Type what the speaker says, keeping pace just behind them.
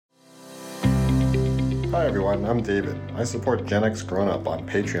Hi everyone, I'm David. I support Gen X Grown Up on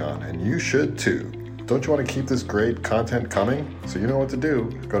Patreon, and you should too. Don't you want to keep this great content coming? So you know what to do.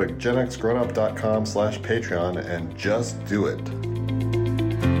 Go to genxgrownup.com/Patreon and just do it.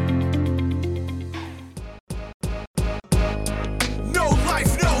 No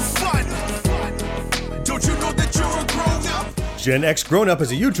life, no fun. Don't you know that you're a grown up? Gen X Grown Up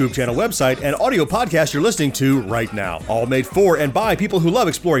is a YouTube channel, website, and audio podcast you're listening to right now. All made for and by people who love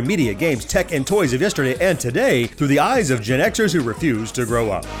exploring media, games, tech, and toys of yesterday and today through the eyes of Gen Xers who refuse to grow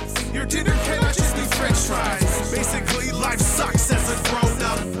up. Your dinner cannot just be french fries. Basically, life sucks as a grown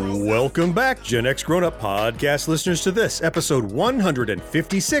up. Welcome back, Gen X Grown Up podcast listeners, to this episode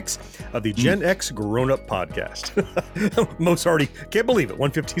 156 of the Gen X Grown Up podcast. Most already can't believe it,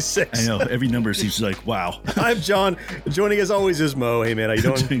 156. I know, every number seems like, wow. I'm John. Joining as always is Mo. Hey man, how you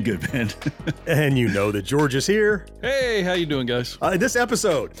doing? Doing good, man. And you know that George is here. Hey, how you doing, guys? In this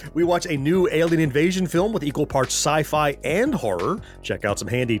episode, we watch a new alien invasion film with equal parts sci-fi and horror. Check out some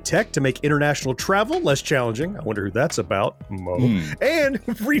handy tech to make international travel less challenging. I wonder who that's about, Mo. And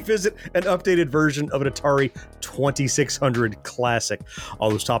revisit an updated version of an Atari 2600 classic. All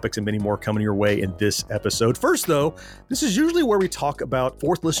those topics and many more coming your way in this episode. First, though, this is usually where we talk about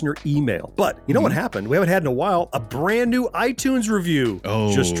fourth listener email. But you know what happened? We haven't had in a while. A brand new iTunes review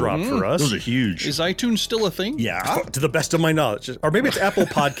just dropped for us. Those are huge. Is iTunes still a thing? Yeah. To the best of my knowledge. Or maybe it's Apple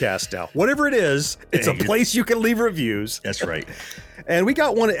Podcast now. Whatever it is, it's a place you can leave reviews. That's right. And we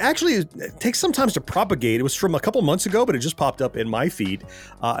got one. Actually, it takes some time to propagate. It was from a couple months ago, but it just popped up in my feed.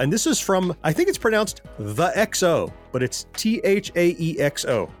 And this is from, I think it's pronounced The XO, but it's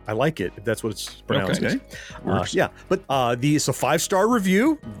THAEXO. I like it, if that's what it's pronounced. Okay. Yeah. But it's a 5-star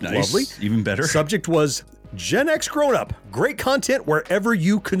review. Nice. Lovely. Even better. Subject was Gen X Grown Up. Great content wherever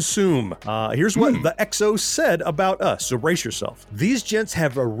you consume. Here's what the XO said about us, so brace yourself. These gents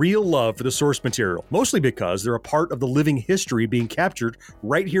have a real love for the source material, mostly because they're a part of the living history being captured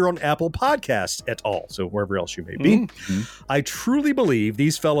right here on Apple Podcasts et al., so wherever else you may be. I truly believe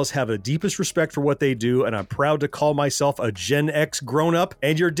these fellas have the deepest respect for what they do, and I'm proud to call myself a Gen X Grown Up,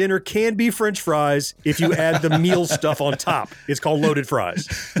 and your dinner can be French fries if you add the meal stuff on top. It's called loaded fries.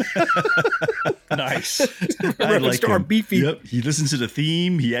 Nice. I like our beefy. Yep. He listens to the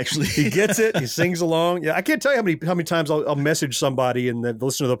theme. He gets it. He sings along. Yeah, I can't tell you how many times I'll message somebody and then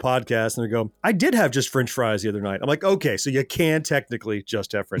listen to the podcast and they go, "I did have just French fries the other night." I'm like, okay, so you can technically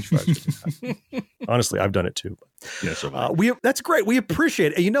just have French fries. Honestly, I've done it too. Yeah, so that's great. We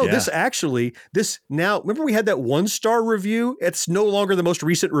appreciate it. And you know, this now, remember we had that 1-star review? It's no longer the most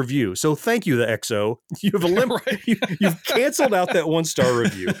recent review. So thank you, the XO. You've you've canceled out that 1-star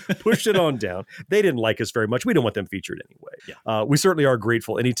review, pushed it on down. They didn't like us very much. We don't want them featured anyway. Yeah. We certainly are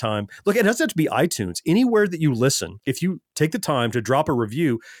grateful anytime. Look, it doesn't have to be iTunes. Anywhere that you listen, if you take the time to drop a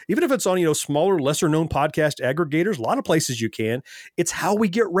review, even if it's on, smaller, lesser known podcast aggregators, a lot of places you can, it's how we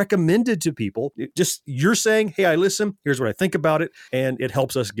get recommended to people. You're saying, hey, I listen, here's what I think about it, and it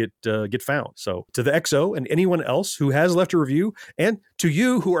helps us get found. So to the XO and anyone else who has left a review, and to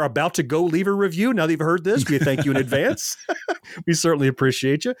you who are about to go leave a review, now that you've heard this, we thank you in advance. We certainly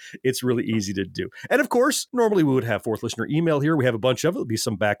appreciate you. It's really easy to do. And of course, normally we would have fourth listener email here. We have a bunch of it. There'll be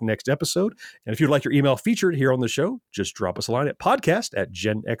some back next episode. And if you'd like your email featured here on the show, just drop us a line at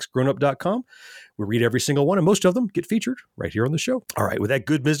podcast@genxgrownup.com. We read every single one, and most of them get featured right here on the show. All right, with that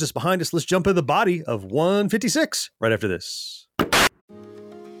good business behind us, let's jump into the body of 156 right after this.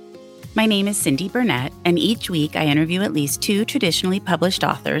 My name is Cindy Burnett, and each week I interview at least 2 traditionally published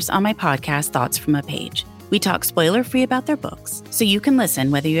authors on my podcast, Thoughts from a Page. We talk spoiler-free about their books, so you can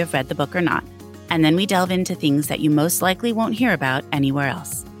listen whether you have read the book or not. And then we delve into things that you most likely won't hear about anywhere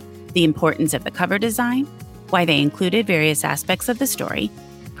else. The importance of the cover design, why they included various aspects of the story,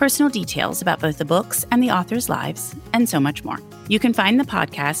 personal details about both the books and the authors' lives, and so much more. You can find the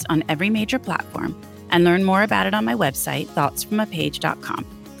podcast on every major platform and learn more about it on my website, thoughtsfromapage.com.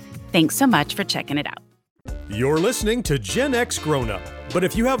 Thanks so much for checking it out. You're listening to Gen X Grown Up. But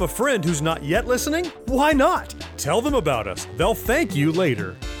if you have a friend who's not yet listening, why not? Tell them about us. They'll thank you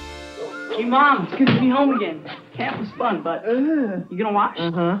later. Hey, Mom, it's good to be home again. Camp was fun, but you gonna wash?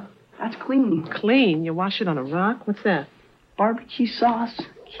 Uh-huh. That's clean. Clean? You wash it on a rock? What's that? Barbecue sauce,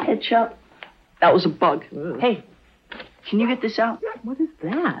 ketchup. That was a bug. Ugh. Hey, can you get this out? What is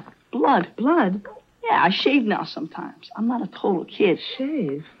that? Blood. Blood? Yeah, I shave now sometimes. I'm not a total kid.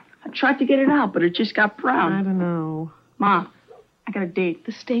 Shave? I tried to get it out, but it just got brown. I don't know. Mom, I got a date.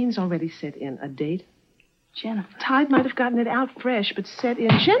 The stain's already set in. A date? Jennifer. Tide might have gotten it out fresh, but set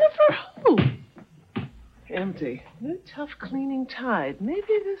in. Jennifer who? Empty. No tough cleaning Tide. Maybe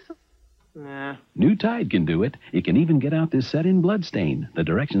this... Nah. New Tide can do it. It can even get out this set-in blood stain. The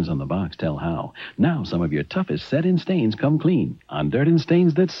directions on the box tell how. Now some of your toughest set-in stains come clean. On dirt and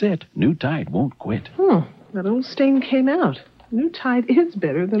stains that sit, New Tide won't quit. That old stain came out. New Tide is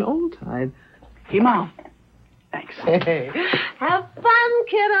better than old Tide. Hey, Mom. Thanks. Hey, have fun,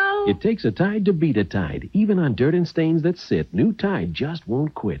 kiddo. It takes a Tide to beat a Tide. Even on dirt and stains that sit, New Tide just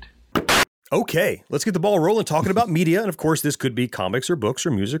won't quit. Okay, let's get the ball rolling talking about media. And of course, this could be comics or books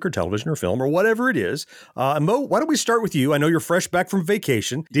or music or television or film or whatever it is. Mo, why don't we start with you? I know you're fresh back from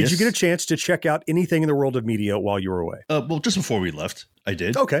vacation. Did you get a chance to check out anything in the world of media while you were away? Well, just before we left, I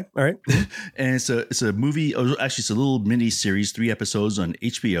did. Okay, all right. And it's a movie. Actually, it's a little mini series, 3 episodes on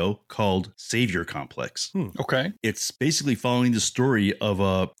HBO called Savior Complex. Okay. It's basically following the story of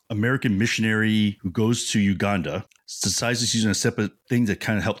a American missionary who goes to Uganda, decides to use a separate thing to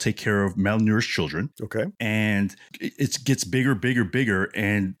kind of help take care of malnourished children. Okay. And it gets bigger.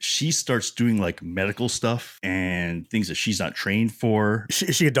 And she starts doing like medical stuff and things that she's not trained for.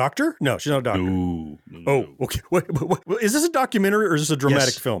 Is she a doctor? No, she's not a doctor. No. Oh, okay. What, is this a documentary or is this a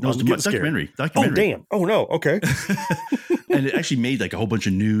dramatic film? No, it's a documentary. Oh, damn. Oh, no. Okay. And it actually made like a whole bunch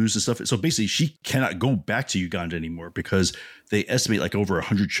of news and stuff. So basically, she cannot go back to Uganda anymore because they estimate like over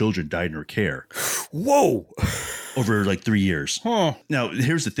 100 children died in her care. Whoa. Over like 3 years. Now,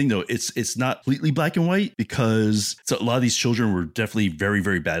 here's the thing, though. It's not completely black and white because a lot of these children were definitely very,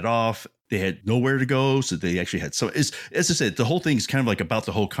 very bad off. They had nowhere to go, so they actually had. So as I said, the whole thing is kind of like about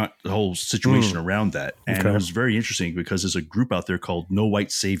the whole situation around that, and it was very interesting because there's a group out there called No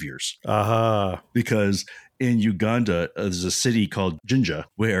White Saviors. Because in Uganda, there's a city called Jinja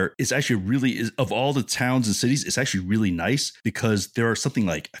where it's actually really of all the towns and cities, it's actually really nice because there are something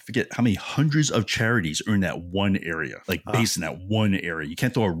like, I forget how many hundreds of charities are in that one area, like based in that one area. You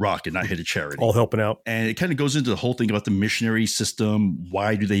can't throw a rock and not hit a charity. All helping out. And it kind of goes into the whole thing about the missionary system.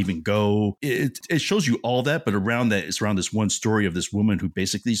 Why do they even go? It shows you all that, but around that, it's around this one story of this woman who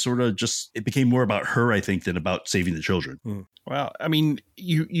basically sort of just, it became more about her, I think, than about saving the children. Wow. I mean,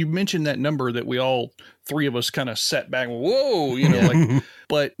 you mentioned that number that we all, 3 of us kind of sat back, whoa, like,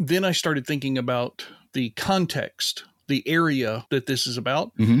 but then I started thinking about the context, the area that this is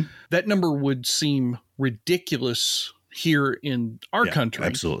about. That number would seem ridiculous here in our country.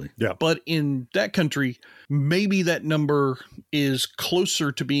 Absolutely. Yeah. But in that country, maybe that number is closer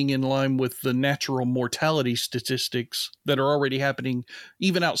to being in line with the natural mortality statistics that are already happening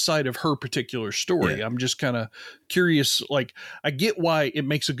even outside of her particular story. Yeah. I'm just kind of curious. Like, I get why it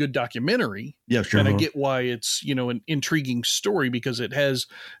makes a good documentary. Yeah, sure. And I get why it's, an intriguing story because it has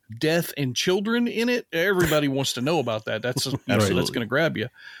death and children in it. Everybody wants to know about that. That's that's going to grab you.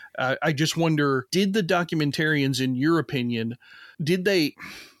 I just wonder, did the documentarians, in your opinion, did they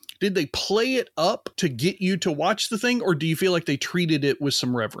play it up to get you to watch the thing, or do you feel like they treated it with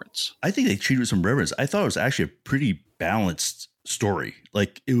some reverence? I think they treated it with some reverence. I thought it was actually a pretty balanced story.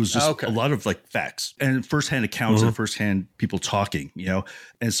 Like, it was just a lot of like facts and firsthand accounts and firsthand people talking,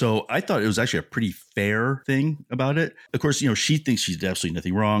 and so I thought it was actually a pretty fair thing about it. Of course, she thinks she's absolutely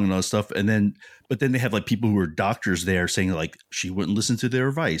nothing wrong and all that stuff, but then they have like people who are doctors there saying like she wouldn't listen to their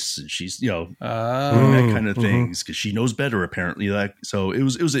advice and she's that kind of things because she knows better apparently. Like, so it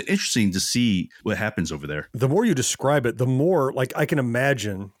was interesting to see what happens over there. The more you describe it, the more like I can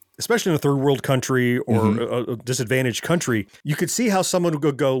imagine, especially in a third world country or a disadvantaged country, you could see how someone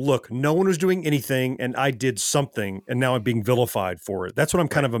would go, look, no one was doing anything and I did something and now I'm being vilified for it. That's what I'm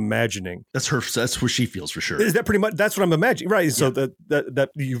kind of imagining. That's what she feels for sure. Is that pretty much, that's what I'm imagining. Right. Yeah. So that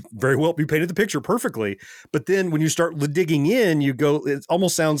you very well, you painted the picture perfectly. But then when you start digging in, you go, it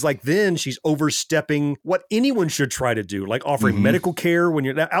almost sounds like then she's overstepping what anyone should try to do, like offering medical care when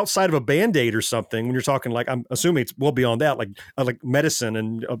you're outside of a Band-Aid or something, when you're talking like, I'm assuming it's well beyond that, like medicine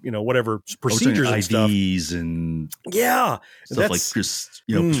and, whatever procedures and stuff. IVs and stuff like just,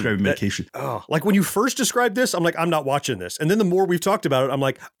 prescribing medication. Like when you first described this, I'm like, I'm not watching this. And then the more we've talked about it, I'm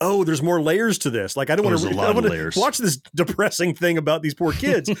like, oh, there's more layers to this. Like, I don't want to watch this depressing thing about these poor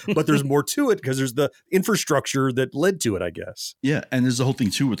kids, but there's more to it because there's the infrastructure that led to it, I guess. Yeah. And there's the whole thing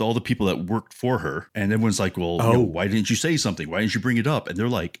too with all the people that worked for her. And everyone's like, well, why didn't you say something? Why didn't you bring it up? And they're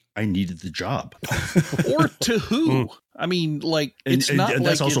like, I needed the job. Or to who? I mean, like, it's not like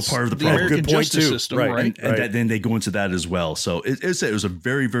that's also it's part of the the problem. American justice system, right? And then they go into that as well. So it was a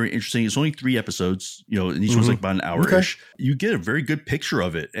very, very interesting. It's only 3 episodes, and each one's like about an hour-ish. Okay. You get a very good picture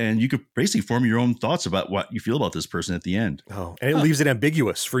of it, and you could basically form your own thoughts about what you feel about this person at the end. Oh, and it leaves it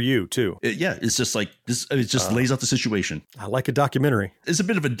ambiguous for you too. It's just like this. It just lays out the situation. I like a documentary. It's a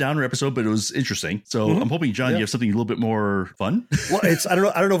bit of a downer episode, but it was interesting. So I'm hoping, John, you have something a little bit more fun. Well, I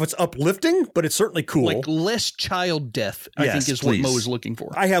don't know if it's uplifting, but it's certainly cool. Like less child death. death, I think is what Mo is looking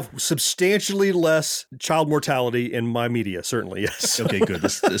for. I have substantially less child mortality in my media, certainly, yes. Okay, good.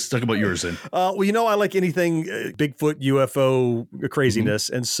 Let's talk about yours then. Well, I like anything Bigfoot, UFO craziness.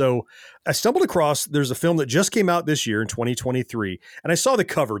 And so I stumbled across, there's a film that just came out this year in 2023, and I saw the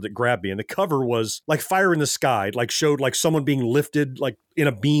cover that grabbed me, and the cover was like fire in the sky, like showed like someone being lifted like in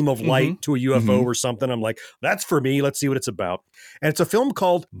a beam of light to a UFO or something. I'm like, that's for me. Let's see what it's about. And it's a film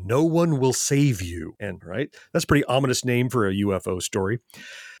called No One Will Save You. And right, that's a pretty ominous name for a UFO story.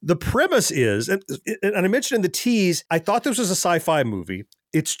 The premise is, and I mentioned in the tease, I thought this was a sci-fi movie.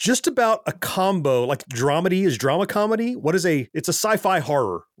 It's just about a combo, like dramedy is drama comedy. It's a sci-fi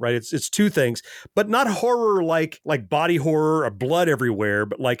horror, right? It's two things, but not horror like body horror or blood everywhere,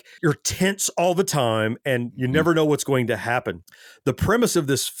 but like you're tense all the time and you never know what's going to happen. The premise of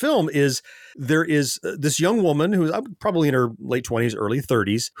this film is there is this young woman who's probably in her late 20s, early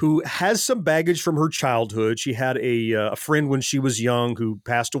 30s, who has some baggage from her childhood. She had a friend when she was young who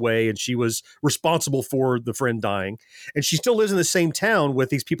passed away, and she was responsible for the friend dying. And she still lives in the same town with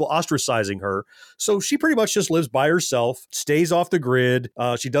these people ostracizing her. So she pretty much just lives by herself, stays off the grid.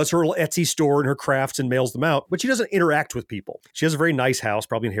 She does her little Etsy store and her crafts and mails them out, but she doesn't interact with people. She has a very nice house,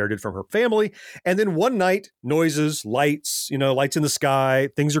 probably inherited from her family. And then one night, noises, lights in the sky,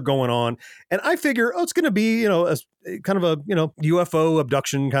 things are going on. And I figure, it's going to be, a kind of a, UFO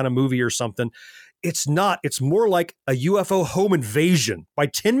abduction kind of movie or something. It's not. It's more like a UFO home invasion. By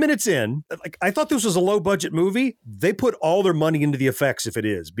 10 minutes in, I thought this was a low budget movie. They put all their money into the effects if it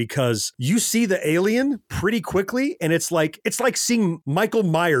is, because you see the alien pretty quickly, and it's like seeing Michael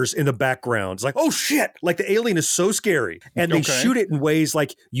Myers in the background. It's like, oh shit! Like the alien is so scary, and they shoot it in ways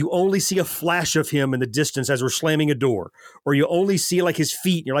like you only see a flash of him in the distance as we're slamming a door, or you only see like his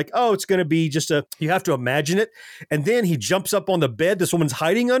feet, and you're like, oh, it's going to be you have to imagine it, and then he jumps up on the bed this woman's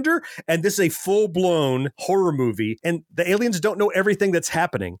hiding under, and this is a full-blown horror movie, and the aliens don't know everything that's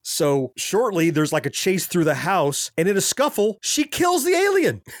happening. So shortly, there's like a chase through the house, and in a scuffle, she kills the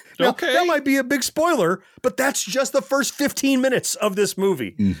alien. Now, that might be a big spoiler, but that's just the first 15 minutes of this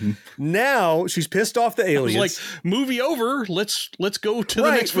movie. Now she's pissed off the aliens. Like, movie over. Let's go to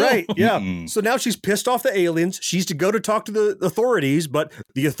the next film. Right, yeah. So now she's pissed off the aliens. She's to go to talk to the authorities, but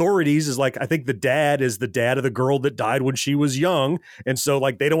the authorities is like, I think the dad is the dad of the girl that died when she was young, and so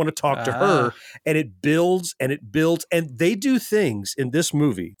like they don't want to talk to her. And it builds and it builds, and they do things in this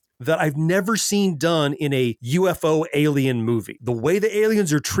movie that I've never seen done in a UFO alien movie. The way the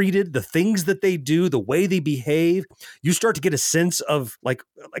aliens are treated, the things that they do, the way they behave, you start to get a sense of like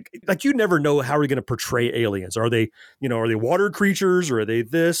you never know how are you going to portray aliens. Are they water creatures, or are they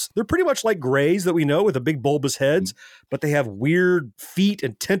this? They're pretty much like grays that we know with the big bulbous heads, but they have weird feet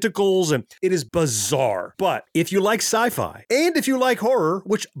and tentacles, and it is bizarre. But if you like sci-fi and if you like horror,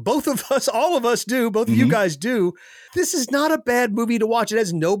 which both of us, all of us do, both of you guys do, this is not a bad movie to watch. It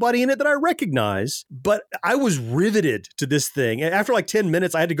has nobody in it that I recognize, but I was riveted to this thing. And after like 10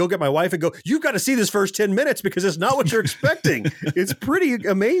 minutes, I had to go get my wife and go, you've got to see this first 10 minutes because it's not what you're expecting. It's pretty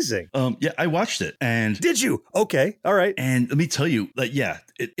amazing. Yeah, I watched it. And did you? Okay. All right. And let me tell you, like, yeah,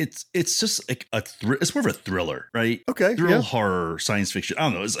 it's just like it's more of a thriller, right? Okay. Thrill, horror, science fiction. I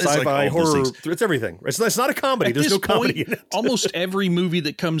don't know. It's sci-fi, like horror. It's everything. It's not a comedy. There's no comedy in it. Almost every movie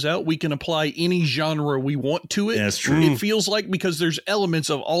that comes out, we can apply any genre we want to it. Yeah, that's true. It feels like, because there's elements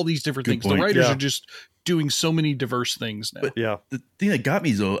of all these different things. Point. The writers are just doing so many diverse things now. But the thing that got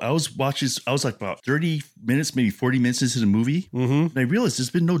me though, I was like about 30 minutes, maybe 40 minutes into the movie, and I realized there's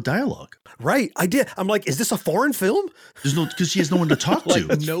been no dialogue. Right, I did. I'm like, is this a foreign film? There's no, because she has no one to talk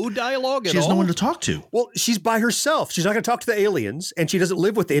to. No dialogue at all? She has no one to talk to. Well, she's by herself. She's not going to talk to the aliens, and she doesn't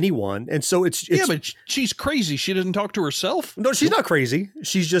live with anyone, and so it's yeah, but she's crazy. She doesn't talk to herself. No, she's not crazy.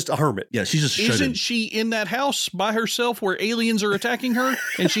 She's just a hermit. Yeah, she's just Isn't she in that house by herself where aliens are attacking her,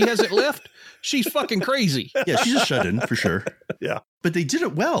 and she hasn't left? She's fucking crazy. Yeah, she's just shut in for sure. Yeah. But they did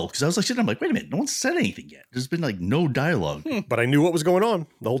it well, because I was like, I'm like, wait a minute, no one said anything yet. There's been like no dialogue. But I knew what was going on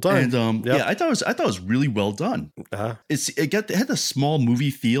the whole time. And yeah, I thought it was really well done. It had a small movie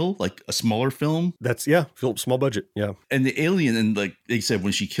feel, like a smaller film. That's small budget. Yeah. And the alien, and like they said,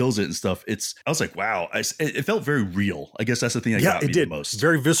 when she kills it and stuff, I was like, wow, it felt very real. I guess that's the thing that got me the most.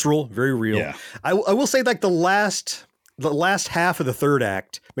 Very visceral, very real. Yeah. I will say, like the last half of the third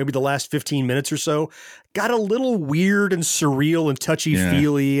act, maybe the last 15 minutes or so, got a little weird and surreal and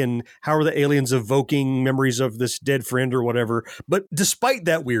touchy-feely, and how are the aliens evoking memories of this dead friend or whatever. But despite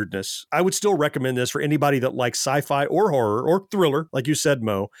that weirdness, I would still recommend this for anybody that likes sci-fi or horror or thriller, like you said,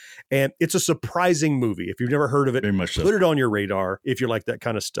 Mo. And it's a surprising movie. If you've never heard of it, Very much so. put it on your radar if you like that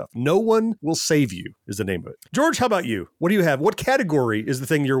kind of stuff. No One Will Save You is the name of it. George, how about you? What do you have? What category is the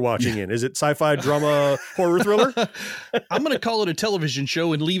thing you're watching in? Is it sci-fi, drama, horror, thriller? I'm going to call it a television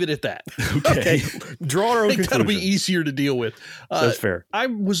show and leave it at that. Okay. Draw our own I think that'll be conclusion. easier to deal with. That's fair. I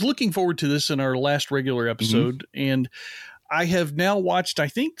was looking forward to this in our last regular episode, and I have now watched, I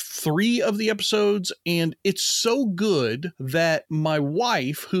think, 3 of the episodes, and it's so good that my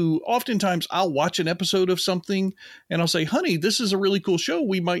wife, who oftentimes I'll watch an episode of something and I'll say, honey, this is a really cool show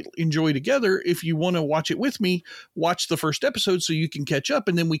we might enjoy together. If you want to watch it with me, watch the first episode so you can catch up,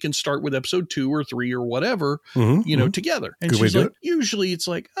 and then we can start with episode 2 or 3 or whatever, together. And Good way she's to do like, usually it's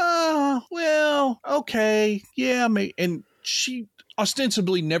like, well, okay, yeah, and she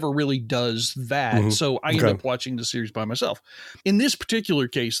ostensibly never really does that. So I end up watching the series by myself. In this particular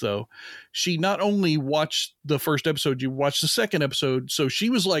case, though, she not only watched the first episode, you watched the second episode. So she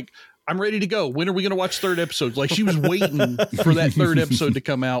was like, I'm ready to go. When are we going to watch third episode? Like, she was waiting for that third episode to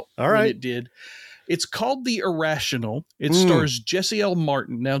come out. All right. When it did. It's called The Irrational. It stars Jesse L.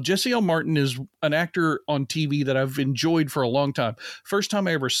 Martin. Now, Jesse L. Martin is an actor on TV that I've enjoyed for a long time. First time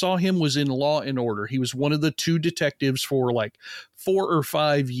I ever saw him was in Law and Order. He was one of the 2 detectives for like 4 or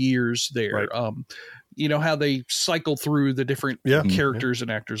 5 years there. Right. You know how they cycle through the different characters and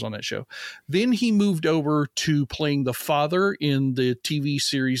actors on that show. Then he moved over to playing the father in the TV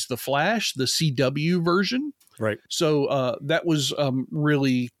series The Flash, the CW version. Right. So that was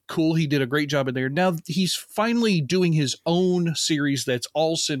really cool. He did a great job in there. Now he's finally doing his own series that's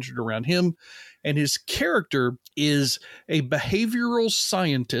all centered around him. And his character is a behavioral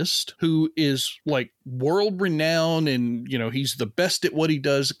scientist who is like world renowned, and, you know, he's the best at what he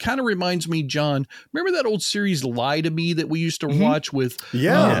does. It kind of reminds me, John, remember that old series Lie to Me that we used to watch with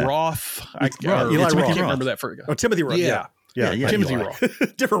Roth? I can't remember that for a guy. Oh, Timothy Roth. Yeah. Timothy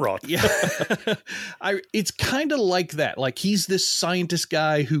Roth. Different Roth. Yeah. It's kind of like that. Like, he's this scientist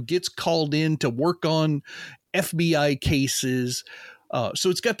guy who gets called in to work on FBI cases. So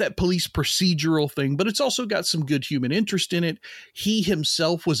it's got that police procedural thing, but it's also got some good human interest in it. He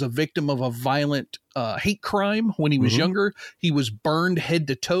himself was a victim of a violent hate crime when he was younger. He was burned head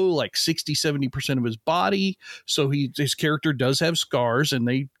to toe, like 60-70% of his body. So his character does have scars, and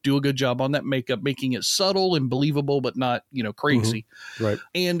they do a good job on that makeup, making it subtle and believable, but not, crazy. Right.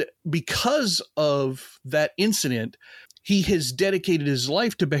 And because of that incident, he has dedicated his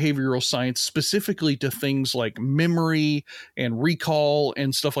life to behavioral science, specifically to things like memory and recall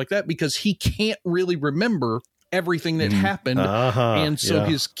and stuff like that, because he can't really remember everything that happened. And so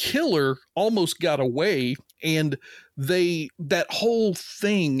his killer almost got away, and that whole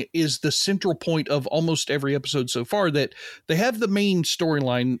thing is the central point of almost every episode so far, that they have the main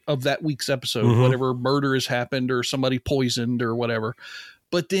storyline of that week's episode, whatever murder has happened or somebody poisoned or whatever.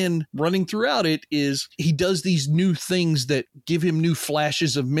 But then running throughout it is he does these new things that give him new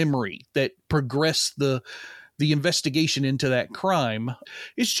flashes of memory that progress the investigation into that crime.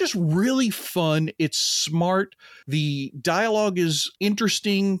 It's just really fun. It's smart. The dialogue is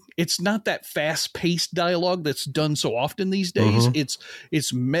interesting. It's not that fast-paced dialogue that's done so often these days.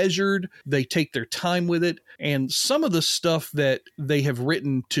 It's measured. They take their time with it. And some of the stuff that they have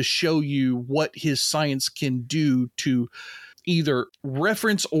written to show you what his science can do to either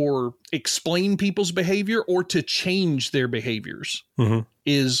reference or explain people's behavior or to change their behaviors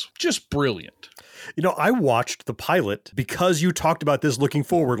is just brilliant. I watched the pilot because you talked about this looking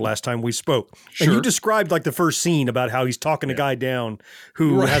forward last time we spoke. Sure. And you described like the first scene about how he's talking a guy down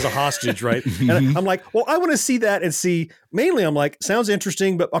who has a hostage, right? And I'm like, well, I want to see that and see, mainly I'm like, sounds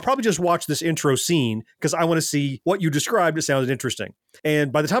interesting, but I'll probably just watch this intro scene because I want to see what you described. It sounded interesting.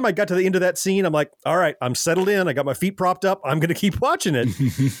 And by the time I got to the end of that scene, I'm like, all right, I'm settled in. I got my feet propped up. I'm going to keep watching it.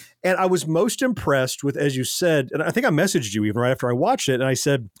 And I was most impressed with, as you said, and I think I messaged you even right after I watched it, and I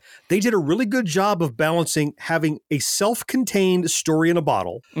said, they did a really good job of balancing having a self-contained story in a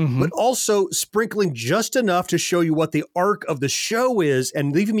bottle, but also sprinkling just enough to show you what the arc of the show is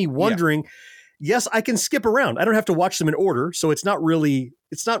and leaving me wondering, yes, I can skip around. I don't have to watch them in order, so it's not really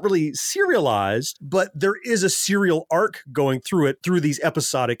serialized, but there is a serial arc going through it through these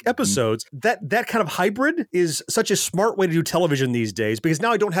episodic episodes. That kind of hybrid is such a smart way to do television these days, because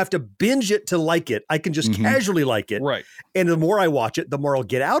now I don't have to binge it to like it. I can just casually like it. Right. And the more I watch it, the more I'll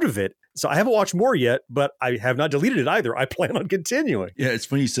get out of it. So I haven't watched more yet, but I have not deleted it either. I plan on continuing. Yeah, it's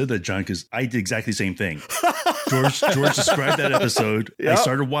funny you said that, John, because I did exactly the same thing. George described that episode. Yep. I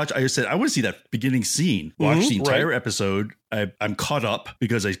started watching. I said, I want to see that beginning scene. Watch the entire episode. I'm caught up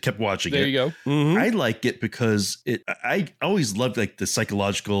because I kept watching it. There you go. I like it because I always loved like the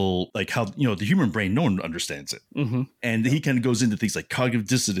psychological, like how, you know, the human brain, no one understands it. And he kind of goes into things like cognitive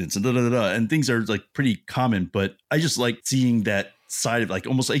dissonance and and things are like pretty common, but I just like seeing that side of, like,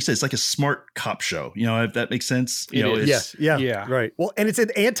 almost like you said, it's like a smart cop show, you know, if that makes sense. You know, yes, yeah, right. Well, and it's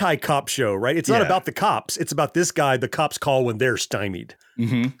an anti-cop show, right? It's not about the cops. It's about this guy the cops call when they're stymied.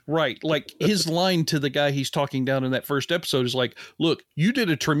 Right. Like his line to the guy he's talking down in that first episode is like, look, you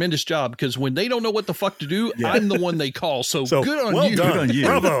did a tremendous job because when they don't know what the fuck to do, I'm the one they call. So good on you. Done. Good on you.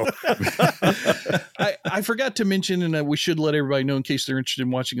 Bravo. I forgot to mention, and we should let everybody know in case they're interested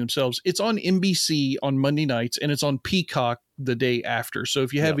in watching themselves, it's on NBC on Monday nights and it's on Peacock the day after. So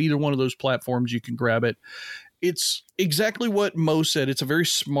if you have either one of those platforms, you can grab it. It's exactly what Mo said. It's a very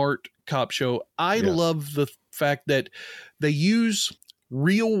smart cop show. I love the fact that they use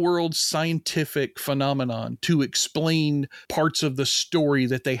real world scientific phenomenon to explain parts of the story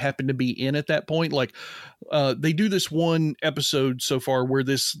that they happen to be in at that point. Like they do this one episode so far where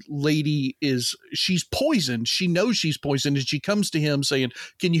this lady she's poisoned. She knows she's poisoned and she comes to him saying,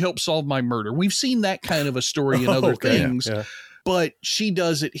 can you help solve my murder? We've seen that kind of a story in other things. Yeah. But she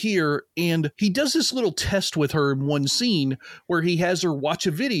does it here, and he does this little test with her in one scene where he has her watch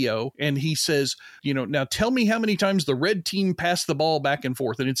a video, and he says, you know, now tell me how many times the red team passed the ball back and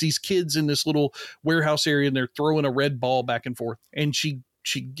forth. And it's these kids in this little warehouse area, and they're throwing a red ball back and forth. And she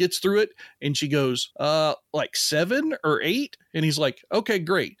gets through it, and she goes, like 7 or 8? And he's like, okay,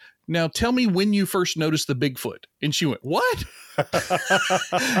 great. Now tell me when you first noticed the Bigfoot. And she went, what?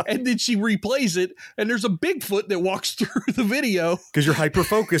 And then she replays it, and there's a Bigfoot that walks through the video. Because you're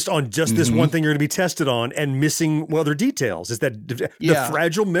hyper-focused on just this one thing you're going to be tested on and missing other details. Is that the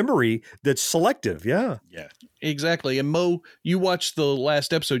fragile memory that's selective. Yeah. Exactly. And Mo, you watched the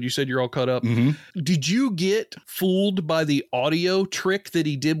last episode. You said you're all caught up. Did you get fooled by the audio trick that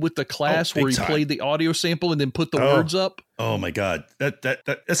he did with the class where he played the audio sample and then put the words up? Oh my God.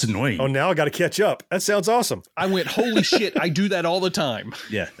 That's annoying. Oh, now I got to catch up. That sounds awesome. I went, holy shit, I do that all the time.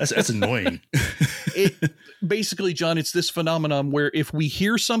 Yeah, that's annoying. Basically, John, it's this phenomenon where if we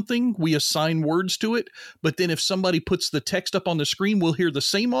hear something, we assign words to it. But then if somebody puts the text up on the screen, we'll hear the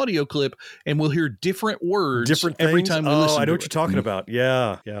same audio clip and we'll hear different words every time we listen to it. I know what you're talking about.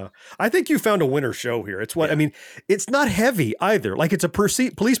 Yeah. I think you found a winner show here. It's I mean, it's not heavy either. Like it's a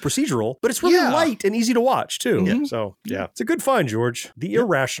police procedural, but it's really light and easy to watch too. So it's a good find, George. The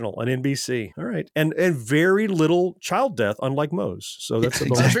Irrational on NBC. All right. And very little child death, unlike Moe's. So that's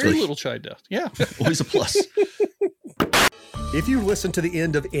very little child death. Yeah. Always a plus. If you listen to the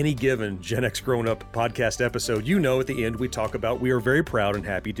end of any given Gen X Grown Up podcast episode, you know at the end we talk about we are very proud and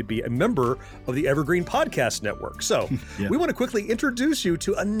happy to be a member of the Evergreen Podcast Network. So we want to quickly introduce you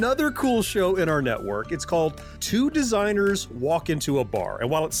to another cool show in our network. It's called Two Designers Walk Into a Bar. And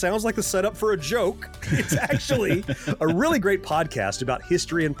while it sounds like the setup for a joke, it's actually a really great podcast about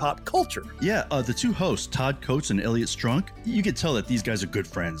history and pop culture. Yeah, the two hosts, Todd Coates and Elliot Strunk, you can tell that these guys are good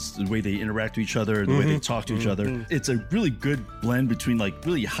friends. The way they interact with each other, the way they talk to each other. It's a really good blend between like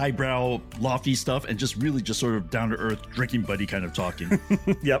really highbrow, lofty stuff and just really just sort of down-to-earth drinking buddy kind of talking.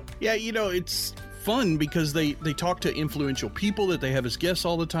 Yep. Yeah, you know, it's fun because they talk to influential people that they have as guests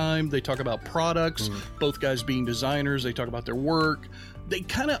all the time. They talk about products, both guys being designers. They talk about their work. They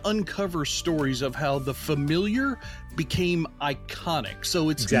kind of uncover stories of how the familiar became iconic. So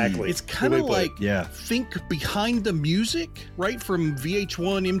it's kind of like think behind the music, right? From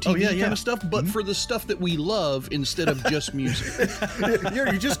VH1, MTV kind of stuff, but for the stuff that we love instead of just music.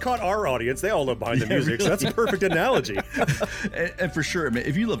 You just caught our audience. They all love behind the music. Really. So that's a perfect analogy. and for sure, I mean,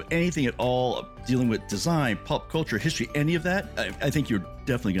 if you love anything at all dealing with design, pop culture, history, any of that, I think you're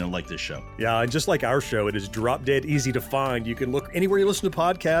definitely going to like this show. Yeah, and just like our show, it is drop dead easy to find. You can look anywhere you listen to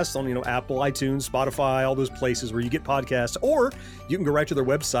podcasts on, Apple, iTunes, Spotify, all those places where you get podcasts, or you can go right to their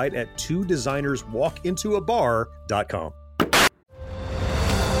website at twodesignerswalkintoabar.com.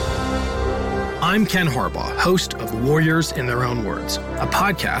 I'm Ken Harbaugh, host of Warriors in Their Own Words, a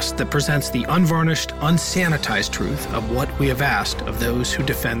podcast that presents the unvarnished, unsanitized truth of what we have asked of those who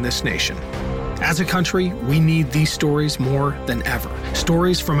defend this nation. As a country, we need these stories more than ever.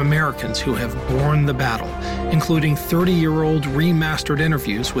 Stories from Americans who have borne the battle, including 30-year-old remastered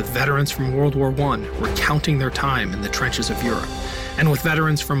interviews with veterans from World War I recounting their time in the trenches of Europe, and with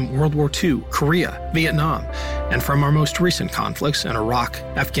veterans from World War II, Korea, Vietnam, and from our most recent conflicts in Iraq,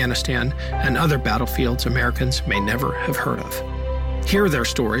 Afghanistan, and other battlefields Americans may never have heard of. Hear their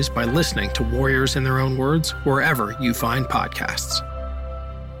stories by listening to Warriors in Their Own Words wherever you find podcasts.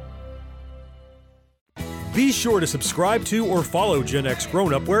 Be sure to subscribe to or follow Gen X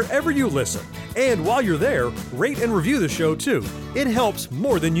Grown Up wherever you listen. And while you're there, rate and review the show too. It helps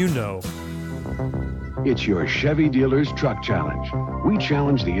more than you know. It's your Chevy Dealer's Truck Challenge. We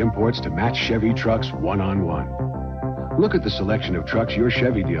challenge the imports to match Chevy trucks one-on-one. Look at the selection of trucks your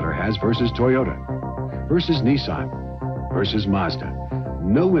Chevy dealer has versus Toyota, versus Nissan, versus Mazda.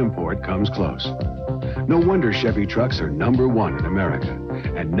 No import comes close. No wonder Chevy trucks are #1 in America.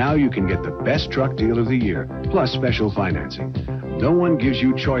 And now you can get the best truck deal of the year, plus special financing. No one gives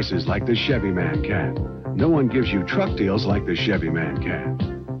you choices like the Chevy man can. No one gives you truck deals like the Chevy man can.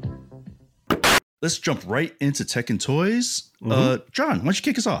 Let's jump right into tech and toys. John, why don't you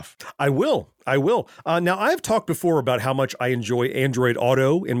kick us off? I will. Now, I've talked before about how much I enjoy Android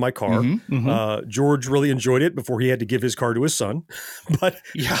Auto in my car. George really enjoyed it before he had to give his car to his son. But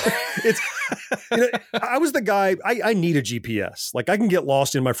yeah, I was the guy, I need a GPS. Like, I can get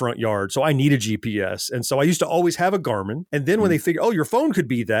lost in my front yard, so I need a GPS. And so I used to always have a Garmin. And then when they figured, your phone could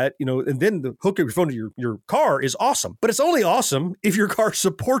be that, and then the hook of your phone to your car is awesome. But it's only awesome if your car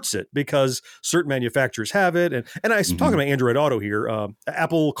supports it, because certain manufacturers have it. And I'm talking about Android Auto here.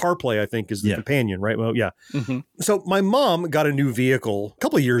 Apple CarPlay, I think, is the companion, right? Well, yeah. So my mom got a new vehicle a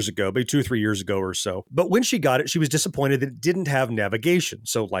couple of years ago, maybe 2 or 3 years ago or so. But when she got it, she was disappointed that it didn't have navigation.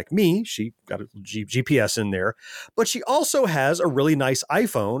 So like me, she got a GPS in there. But she also has a really nice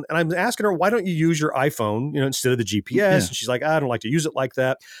iPhone. And I'm asking her, why don't you use your iPhone, instead of the GPS? Yeah. And she's like, I don't like to use it like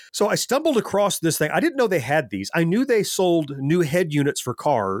that. So I stumbled across this thing. I didn't know they had these. I knew they sold new head units for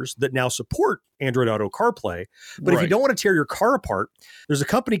cars that now support Android Auto CarPlay. But if you don't want to tear your car apart, there's a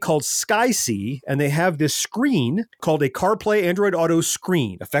company called SkySea, and they have this screen called a CarPlay Android Auto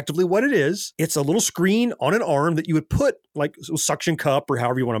screen. Effectively what it is, it's a little screen on an arm that you would put like a suction cup or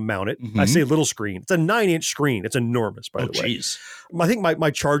however you want to mount it. I say little screen. It's a 9-inch screen. It's enormous, by the way. I think my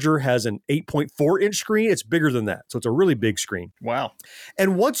charger has an 8.4-inch screen. It's bigger than that. So it's a really big screen. Wow.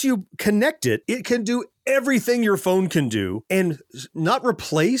 And once you connect it, it can do everything your phone can do and not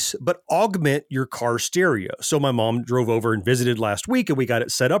replace, but augment your car stereo. So my mom drove over and visited last week, and we got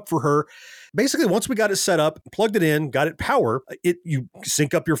it set up for her. Basically, once we got it set up, plugged it in, got it power, you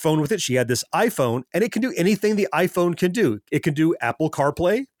sync up your phone with it. She had this iPhone, and it can do anything the iPhone can do. It can do Apple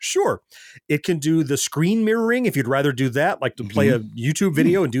CarPlay. Sure. It can do the screen mirroring. If you'd rather do that, like to play a YouTube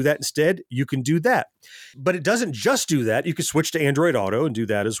video and do that instead, you can do that. But it doesn't just do that. You can switch to Android Auto and do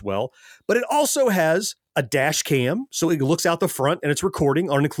that as well. But it also has a dash cam, so it looks out the front and it's recording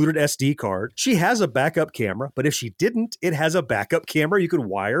on an included SD card. She has a backup camera, but if she didn't, it has a backup camera you could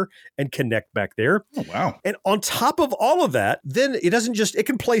wire and connect back there. Oh, wow. And on top of all of that, then it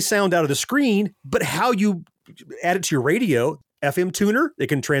can play sound out of the screen, but how you add it to your radio, FM tuner, it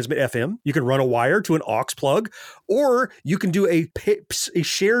can transmit FM. You can run a wire to an aux plug, or you can do a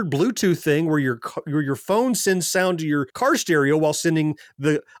shared Bluetooth thing where your phone sends sound to your car stereo while sending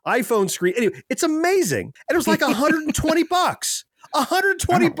the iPhone screen. Anyway, it's amazing. And it was like $120.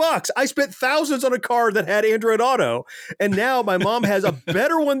 $120. I spent thousands on a car that had Android Auto, and now my mom has a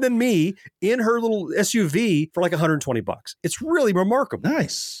better one than me in her little SUV for like $120. It's really remarkable.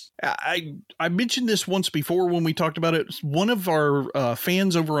 Nice. I mentioned this once before when we talked about it. One of our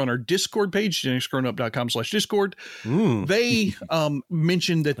fans over on our Discord page, genxgrownup.com/Discord, they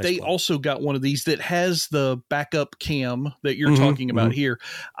mentioned that they also got one of these that has the backup cam that you're talking about here.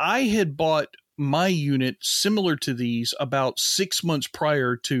 I had bought my unit similar to these about 6 months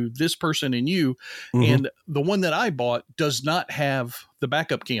prior to this person and you. And the one that I bought does not have the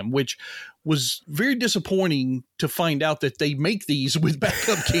backup cam, which was very disappointing to find out that they make these with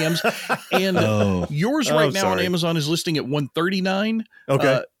backup cams. And yours right now on Amazon is listing at $139.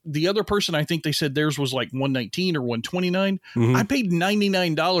 Okay. The other person, I think they said theirs was like $119 or $129. I paid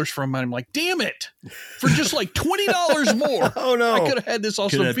 $99 from mine. I'm like, damn it, for just like $20 more. Oh no, I could have had this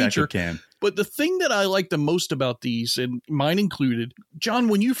awesome feature. But the thing that I like the most about these, and mine included, John,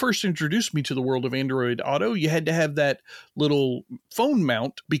 when you first introduced me to the world of Android Auto, you had to have that little phone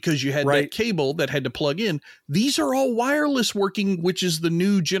mount because you had that cable that had to plug in. These are all wireless working, which is the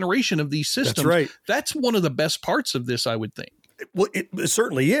new generation of these systems. That's right. That's one of the best parts of this, I would think. Well, it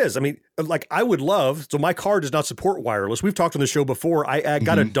certainly is. I mean, like I would love, so my car does not support wireless. We've talked on the show before. I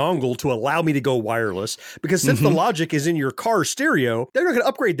got a dongle to allow me to go wireless because since the logic is in your car stereo, they're not going to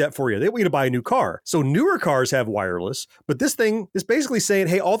upgrade that for you. They want you to buy a new car. So newer cars have wireless, but this thing is basically saying,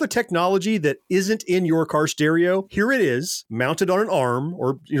 hey, all the technology that isn't in your car stereo, here it is, mounted on an arm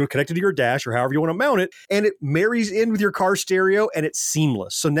or, connected to your dash or however you want to mount it. And it marries in with your car stereo and it's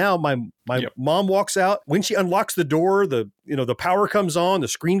seamless. So now my mom walks out when she unlocks the door, the the power comes on, the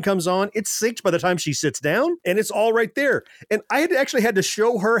screen comes on, it's synced by the time she sits down, and it's all right there. And I had actually had to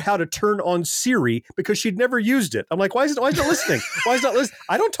show her how to turn on Siri because she'd never used it. I'm like, why is it not listening? Why is it not listening?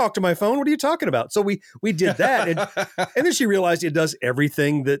 I don't talk to my phone. What are you talking about? So we did that. And then she realized it does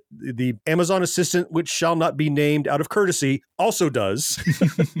everything that the Amazon Assistant, which shall not be named out of courtesy, also does.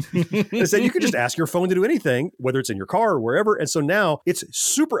 And said you can just ask your phone to do anything, whether it's in your car or wherever. And so now it's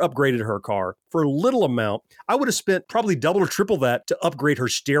super upgraded her car for a little amount. I would have spent probably double or triple that to upgrade her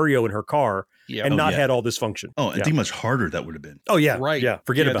stereo in her car and not had all this function. Oh, I think much harder that would have been. Oh, yeah. Right. Yeah.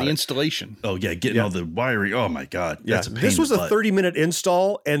 Forget about the it. installation. Oh, yeah. Getting all the wiring. Oh, my God. Yeah. That's a pain This was in a the butt. 30-minute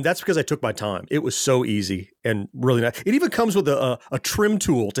install, and that's because I took my time. It was so easy and really nice. It even comes with a trim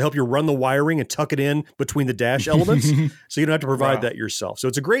tool to help you run the wiring and tuck it in between the dash elements, so you don't have to provide that yourself. So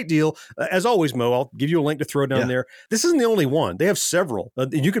it's a great deal. As always, Mo, I'll give you a link to throw down there. This isn't the only one. They have several.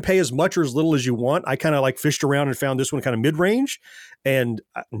 You can pay as much or as little as you want. I kind of like fished around and found this one kind of mid-range and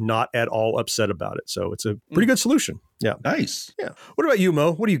not at all upset about it. So it's a pretty good solution. Yeah. Nice. Yeah. What about you,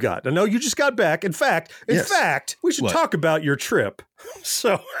 Mo? What do you got? I know you just got back. In fact, we should talk about your trip.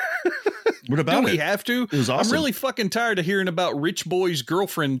 So what about we have to? It was awesome. I'm really fucking tired of hearing about Rich Boy's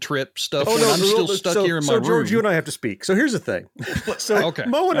girlfriend trip stuff. I'm still stuck here in my room. So George, you and I have to speak. So here's the thing. So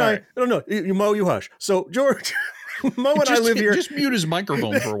Mo and I don't know. Mo, you hush. So George, Mo and I live here. Just mute his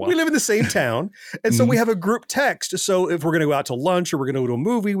microphone for a while. We live in the same town. And so we have a group text. So if we're going to go out to lunch or we're going to go to a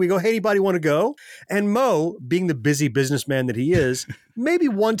movie, we go, hey, anybody want to go? And Mo, being the busy businessman that he is, maybe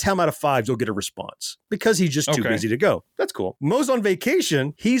one time out of 5, you'll get a response because he's just too busy to go. That's cool. Mo's on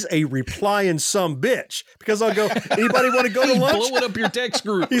vacation. He's a replying some bitch because I'll go, anybody want to go to lunch? Blowing up your text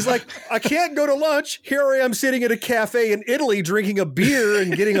group. He's like, I can't go to lunch. Here I am sitting at a cafe in Italy drinking a beer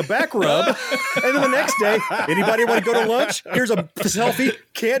and getting a back rub. And then the next day, anybody want to go to lunch? Here's a selfie.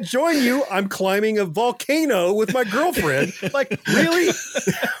 Can't join you. I'm climbing a volcano with my girlfriend. Like, really?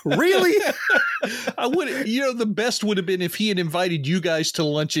 Really? I would, the best would have been if he had invited you guys to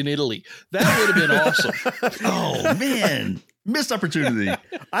lunch in Italy. That would have been awesome. Oh, man. Missed opportunity.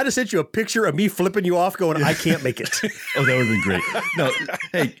 I just sent you a picture of me flipping you off going, I can't make it. Oh, that would have been great. No,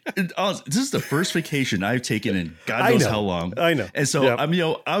 hey, this is the first vacation I've taken in God knows how long. I know. And so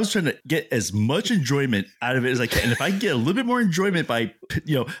I was trying to get as much enjoyment out of it as I can. And if I get a little bit more enjoyment by,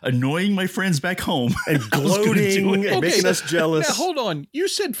 annoying my friends back home and gloating and making us jealous. Now, hold on. You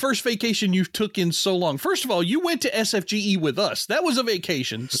said first vacation you took in so long. First of all, you went to SFGE with us. That was a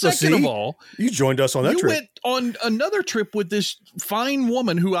vacation. Second of all, you joined us on that trip. You went on another trip with this fine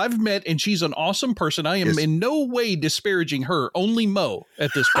woman who I've met, and she's an awesome person. I am in no way disparaging her. Only Mo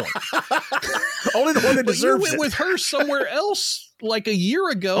at this point. Only the one that deserves it. You went with her somewhere else like a year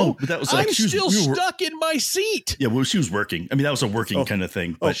ago. Oh, but that was like I'm still stuck in my seat. Yeah, well, she was working. I mean, that was a working kind of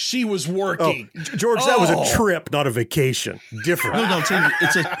thing. But she was working. George, that was a trip, not a vacation. Different. No,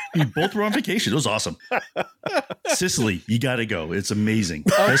 I'm saying we both were on vacation. It was awesome. Sicily, you got to go. It's amazing.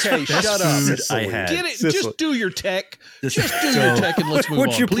 Okay, best shut up. Food I had. Get it. Sicily. Just do your tech. Just do your tech and let's move on.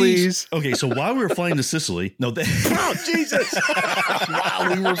 Would you please? Okay, so while we were flying to Sicily, oh, Jesus.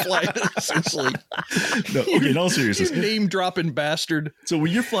 While we were flying to Sicily. No, okay, in all seriousness. You name-dropping bastard. So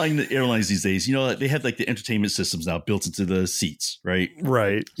when you're flying the airlines these days, they have like the entertainment systems now built into the seats, right?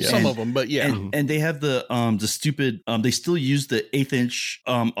 Right. Yeah. Some of them, but yeah. And they have the stupid, they still use the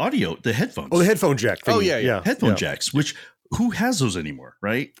 1/8" audio, the headphones. Oh, the headphone jack thing. Oh, yeah. Headphone jacks, which who has those anymore,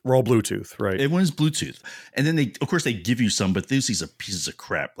 right? We're all Bluetooth, right? Everyone's Bluetooth. And then they give you some, but these are pieces of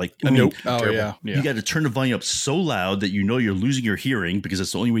crap. Like, nope. You got to turn the volume up so loud that you're losing your hearing because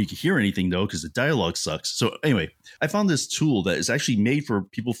that's the only way you can hear anything though, because the dialogue sucks. So anyway, I found this tool that is actually made for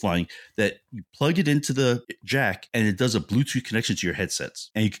people flying that you plug it into the jack and it does a Bluetooth connection to your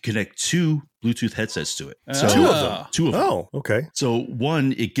headsets. And you can connect 2 Bluetooth headsets to it. So, 2 of them. Oh, okay. So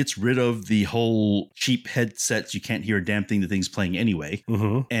one, it gets rid of the whole cheap headsets. You can't hear a damn thing the thing's playing anyway.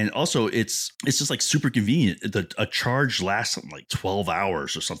 Mm-hmm. And also it's just like super convenient. A charge lasts something like 12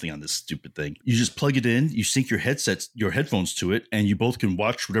 hours or something on this stupid thing. You just plug it in, you sync your headphones to it, and you both can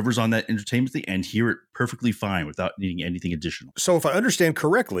watch whatever's on that entertainment thing and hear it perfectly fine without needing anything additional. So if I understand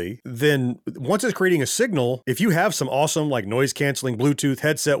correctly, then once it's creating a signal, if you have some awesome like noise canceling Bluetooth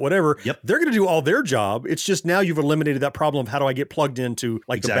headset, whatever, they're going to do all their job. It's just now you've eliminated that problem of how do I get plugged into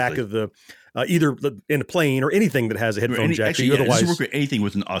like the back of the either in a plane or anything that has a headphone jack. Actually, it doesn't work with anything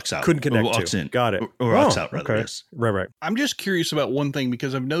with an aux out. Couldn't connect aux to. In. Got it. Or aux out, rather. Okay. Yes. Right. I'm just curious about one thing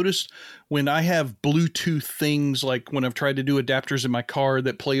because I've noticed when I have Bluetooth things, like when I've tried to do adapters in my car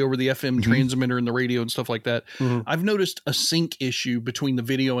that play over the FM transmitter and the radio and stuff like that, I've noticed a sync issue between the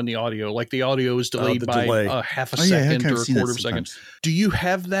video and the audio. Like the audio is delayed by a half a second or a quarter of a second. Do you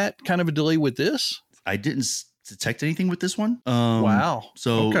have that kind of a delay with this? I didn't detect anything with this one. Wow.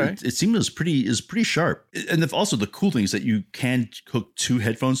 So it seemed it was pretty sharp. And also the cool thing is that you can hook 2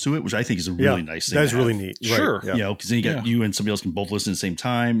 headphones to it, which I think is a really nice thing. That's really neat. Sure. Right. Yeah. You know, because then you got you and somebody else can both listen at the same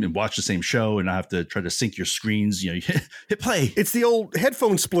time and watch the same show and not have to try to sync your screens. You know, you hit play. It's the old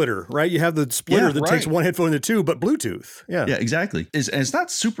headphone splitter, right? You have the splitter that takes one headphone to 2, but Bluetooth. Yeah. Yeah, exactly. And it's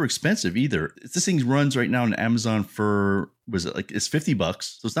not super expensive either. This thing runs right now on Amazon for, was it like, it's $50.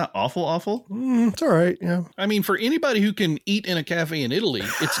 So it's not awful. It's all right. Yeah. I mean, for anybody who can eat in a cafe in Italy,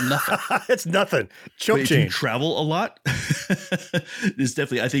 it's nothing. It's nothing. If you travel a lot, it's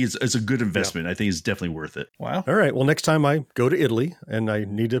definitely, I think it's a good investment. I think it's definitely worth it. Wow. All right. Well, next time I go to Italy and I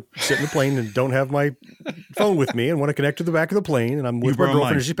need to sit in the plane and don't have my phone with me and want to connect to the back of the plane and I'm with my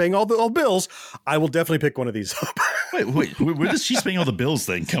girlfriend and she's paying all the bills, I will definitely pick one of these up. Wait, where does she's paying all the bills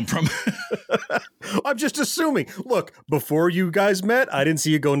thing come from? I'm just assuming. Look, before you guys met, I didn't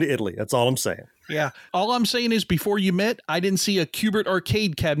see you going to Italy. That's all I'm saying. Yeah. All I'm saying is before you met, I didn't see a Qbert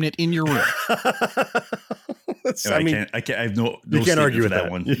arcade cabinet in your room. I have no you can't argue with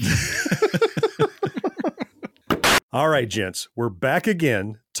that one. All right, gents, we're back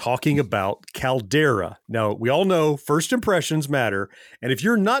again talking about Caldera. Now, we all know first impressions matter. And if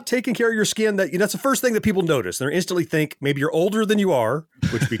you're not taking care of your skin, that's the first thing that people notice. They instantly think maybe you're older than you are,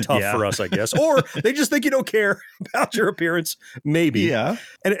 which would be tough for us, I guess. Or they just think you don't care about your appearance, maybe. Yeah.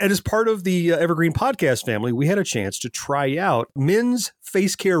 And as part of the Evergreen podcast family, we had a chance to try out Men's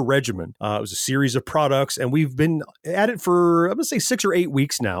Face Care Regimen. It was a series of products, and we've been at it for, I'm going to say 6 or 8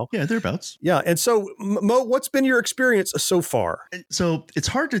 weeks now. Yeah, thereabouts. Yeah. And so, Mo, what's been your experience so far? So it's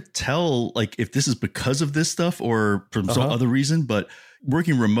hard to tell, like, if this is because of this stuff or from some other reason, but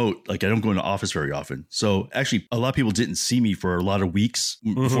working remote, like I don't go into office very often. So actually a lot of people didn't see me for a lot of weeks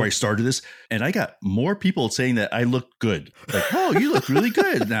before I started this. And I got more people saying that I look good. Like, oh, you look really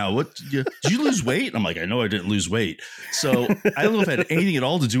good now. What, did you lose weight? And I'm like, I know I didn't lose weight. So I don't know if it had anything at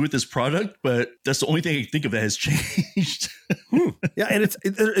all to do with this product, but that's the only thing I can think of that has changed. Yeah.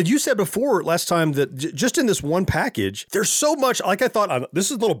 And you said before last time that just in this one package, there's so much, like I thought, this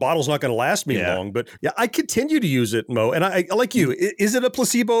little bottle's not going to last me long, but yeah, I continue to use it, Mo. And I like you, is it a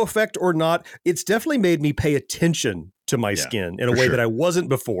placebo effect or not? It's definitely made me pay attention to my skin in a way that I wasn't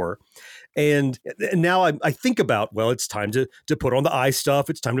before. And now I think about, well, it's time to put on the eye stuff.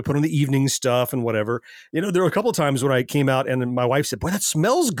 It's time to put on the evening stuff and whatever. You know, there were a couple of times when I came out and my wife said, boy, that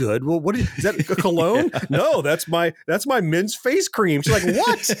smells good. Well, is that a cologne? No, that's my men's face cream. She's like,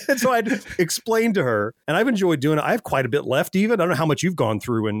 what? And so I'd explain to her, and I've enjoyed doing it. I have quite a bit left even. I don't know how much you've gone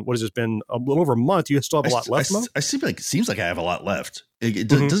through, and what has this been, a little over a month? You still have a lot left, Mo? It seems like I have a lot left. It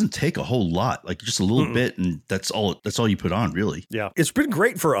doesn't take a whole lot, like just a little bit, and that's all you put on, really. Yeah, it's been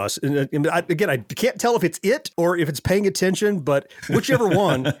great for us. And I can't tell if it's it or if it's paying attention, but whichever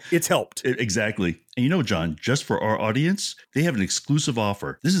one, it's helped. Exactly. And you know, John, just for our audience, they have an exclusive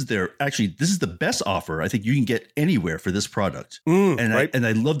offer. This is the best offer I think you can get anywhere for this product.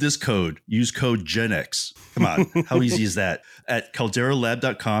 I love this code. Use code GenX. Come on, how easy is that? At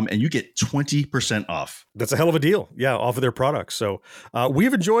calderalab.com, and you get 20% off. That's a hell of a deal. Yeah, off of their products. So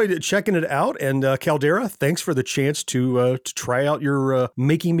we've enjoyed checking it out. And Caldera, thanks for the chance to try out your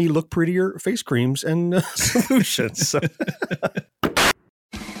making me look prettier face creams and solutions.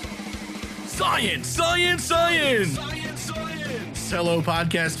 Science, science, science! Science, science! Hello,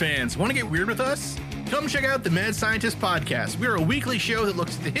 podcast fans. Want to get weird with us? Come check out the Mad Scientist Podcast. We're a weekly show that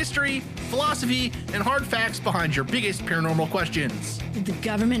looks at the history, philosophy, and hard facts behind your biggest paranormal questions. Did the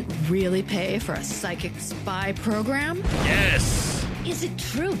government really pay for a psychic spy program? Yes! Is it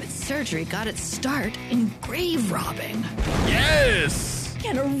true that surgery got its start in grave robbing? Yes!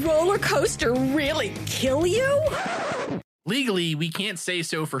 Can a roller coaster really kill you? Legally, we can't say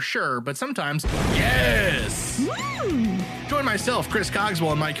so for sure, but sometimes, yes! Join myself, Chris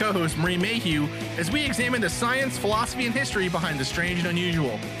Cogswell, and my co-host, Marie Mayhew, as we examine the science, philosophy, and history behind the strange and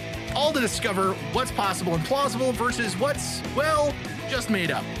unusual. All to discover what's possible and plausible versus what's, well, just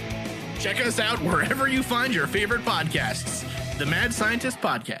made up. Check us out wherever you find your favorite podcasts. The Mad Scientist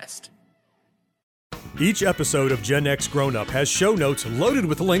Podcast. Each episode of Gen X Grown Up has show notes loaded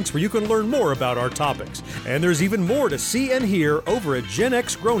with links where you can learn more about our topics. And there's even more to see and hear over at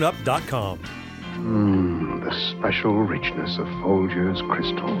genxgrownup.com. The special richness of Folgers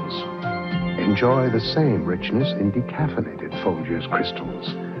crystals. Enjoy the same richness in decaffeinated Folgers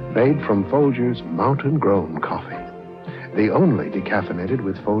crystals, made from Folgers mountain-grown coffee. The only decaffeinated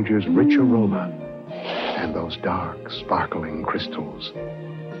with Folgers' rich aroma and those dark, sparkling crystals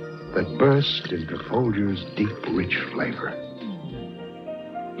that burst into Folgers' deep, rich flavor.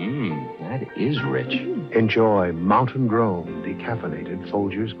 That is rich. Enjoy mountain-grown decaffeinated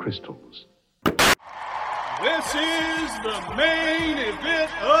Folgers crystals. This is the main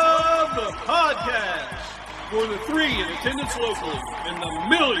event of the podcast for the 3 in attendance locally and the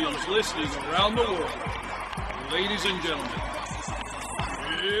millions listening around the world. Ladies and gentlemen,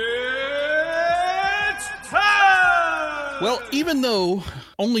 it's time! Well, even though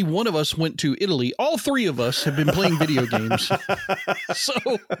only one of us went to Italy, all 3 of us have been playing video games. So,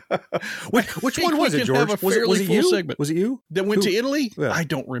 which one was it, George? Was it you? Segment. Was it you that went to Italy? Yeah. I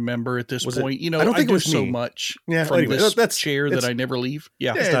don't remember at this point. You know, I don't think I do it was so me. much from anyway, this chair that I never leave.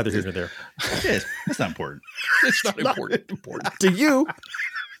 Yeah, it's neither here nor there. It's not important. It's not important. To you.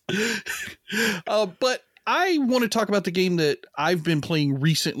 But I want to talk about the game that I've been playing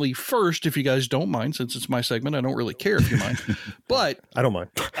recently first, if you guys don't mind, since it's my segment. I don't really care if you mind. But I don't mind.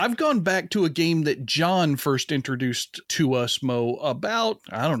 I've gone back to a game that John first introduced to us, Mo, about,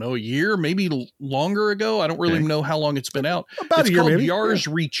 I don't know, a year, maybe longer ago. I don't really know how long it's been out. About a year, called maybe.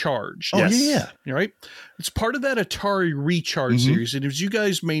 Yars Recharged. Oh, yeah. Right? It's part of that Atari Recharge series. And as you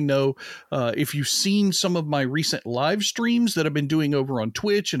guys may know, if you've seen some of my recent live streams that I've been doing over on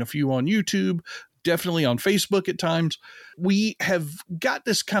Twitch and a few on YouTube, definitely on Facebook at times, we have got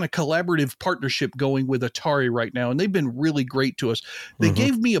this kind of collaborative partnership going with Atari right now, and they've been really great to us. They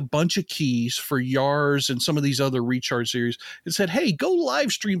gave me a bunch of keys for Yars and some of these other Recharge series and said, hey, go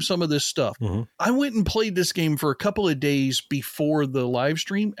live stream some of this stuff. I went and played this game for a couple of days before the live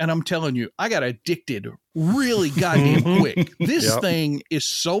stream, and I'm telling you, I got addicted really goddamn quick. This thing is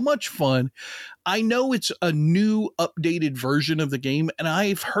so much fun. I know it's a new updated version of the game, and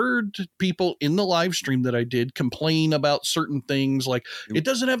I've heard people in the live stream that I did complain about certain things like it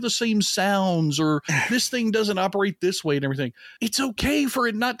doesn't have the same sounds or this thing doesn't operate this way and everything. It's okay for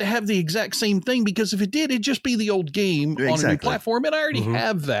it not to have the exact same thing, because if it did, it'd just be the old game on a new platform, and I already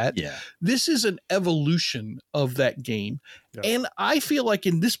have that. This is an evolution of that game. And I feel like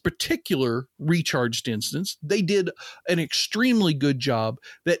in this particular Recharged instance, they did an extremely good job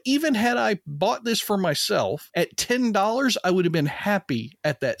that even had I bought this for myself at $10, I would have been happy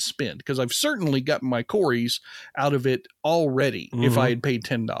at that spend, because I've certainly gotten my Corys out of it already if I had paid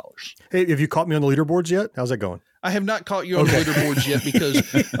 $10. Hey, have you caught me on the leaderboards yet? How's that going? I have not caught you on the leaderboards yet,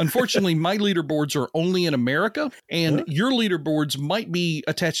 because unfortunately my leaderboards are only in America, and your leaderboards might be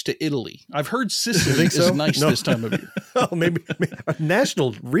attached to Italy. I've heard Sicily is nice this time of year. Oh, maybe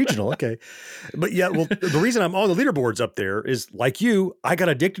national, regional. Okay. But yeah, well, the reason I'm on the leaderboards up there is, like you, I got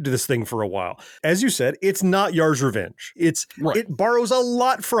addicted to this thing for a while. As you said, it's not Yars Revenge. It borrows a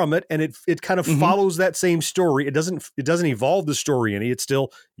lot from it, and it kind of follows that same story. It doesn't evolve the story any. It's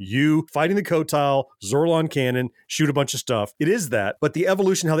still you fighting the Kotal, Zorlon Cannon, shoot a bunch of stuff. It is that, but the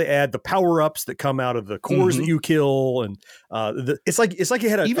evolution, how they add the power-ups that come out of the cores that you kill, and it's like you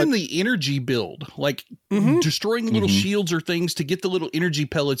had the energy build, like destroying little shields or things to get the little energy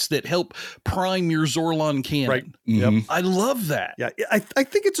pellets that help prime your Zorlon cannon. Right. Yep. I love that. Yeah, I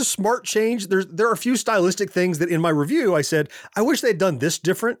think it's a smart change. There are a few stylistic things that in my review I said I wish they'd done this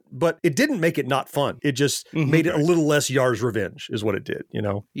different, but it didn't make it not fun. It just made it a little less Yars Revenge, is what it did. You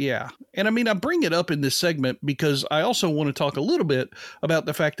know. Yeah, and I mean, I bring it up in this segment because I also want to talk a little bit about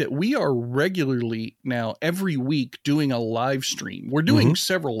the fact that we are regularly now every week doing a live stream. We're doing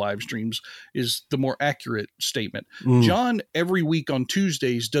several live streams is the more accurate statement. John every week on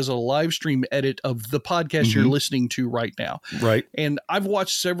Tuesdays does a live stream edit of the podcast you're listening to right now. Right. And I've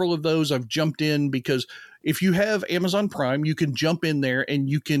watched several of those. I've jumped in because if you have Amazon Prime, you can jump in there and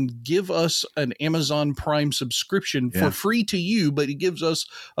you can give us an Amazon Prime subscription for free to you, but it gives us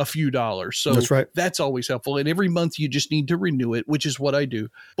a few dollars. So that's always helpful. And every month you just need to renew it, which is what I do.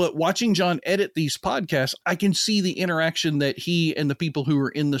 But watching John edit these podcasts, I can see the interaction that he and the people who are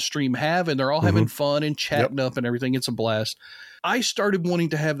in the stream have, and they're all having fun and chatting up and everything. It's a blast. I started wanting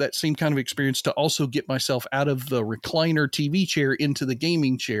to have that same kind of experience to also get myself out of the recliner TV chair into the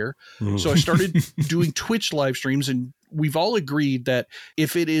gaming chair. So I started doing Twitch live streams, and we've all agreed that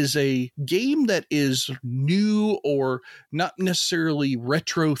if it is a game that is new or not necessarily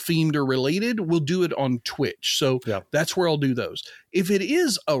retro themed or related, we'll do it on Twitch. So that's where I'll do those. If it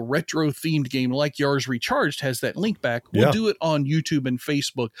is a retro themed game like Yars Recharged has that link back, we'll do it on YouTube and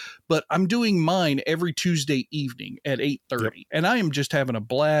Facebook. But I'm doing mine every Tuesday evening at 8:30. And I am just having a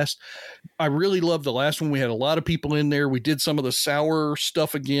blast. I really love the last one. We had a lot of people in there. We did some of the sour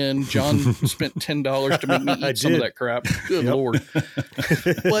stuff again. John spent $10 to make me eat some of that crap. Good Lord.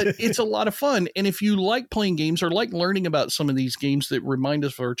 But it's a lot of fun. And if you like playing games or like learning about some of these games that remind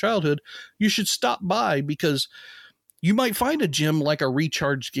us of our childhood, you should stop by, because you might find a gem like a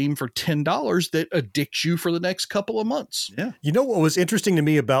recharge game for $10 that addicts you for the next couple of months. Yeah. You know what was interesting to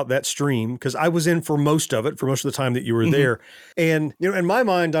me about that stream, because I was in for most of the time that you were there. And, in my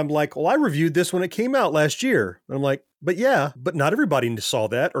mind, I'm like, well, I reviewed this when it came out last year. And I'm like, but not everybody saw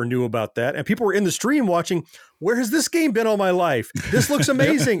that or knew about that. And people were in the stream watching, where has this game been all my life? This looks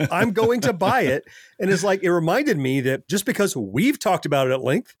amazing. I'm going to buy it. And it's like, it reminded me that just because we've talked about it at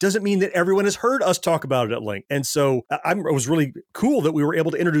length doesn't mean that everyone has heard us talk about it at length. And so it was really cool that we were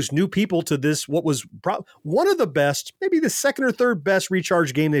able to introduce new people to this, what was one of the best, maybe the second or third best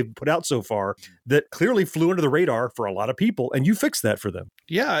recharge game they've put out so far, that clearly flew under the radar for a lot of people. And you fixed that for them.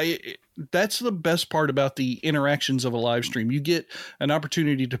 Yeah, that's the best part about the interactions of a live stream. You get an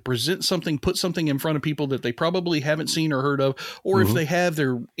opportunity to present something, put something in front of people that they probably haven't seen or heard of, or if they have,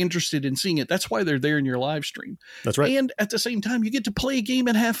 they're interested in seeing it. That's why they're there in your live stream. That's right. And at the same time, you get to play a game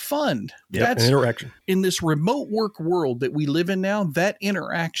and have fun. That's interaction. In this remote work world that we live in now, that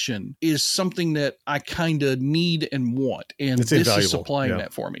interaction is something that I kind of need and want. And it's this invaluable. is supplying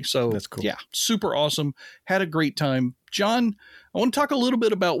that for me. So that's cool. Yeah, super awesome. Had a great time. John, I want to talk a little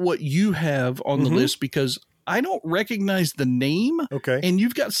bit about what you have on the list, because I don't recognize the name. Okay. And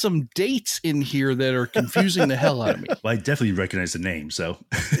you've got some dates in here that are confusing the hell out of me. Well, I definitely recognize the name, so.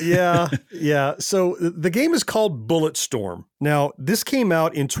 Yeah. So the game is called Bulletstorm. Now, this came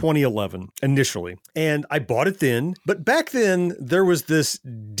out in 2011 initially, and I bought it then. But back then, there was this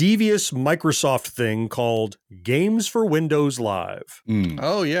devious Microsoft thing called Games for Windows Live.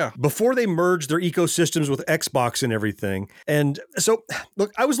 Oh, yeah. Before they merged their ecosystems with Xbox and everything. And so,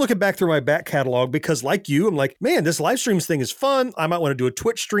 look, I was looking back through my back catalog because, like you, I'm like, man, this live streams thing is fun. I might want to do a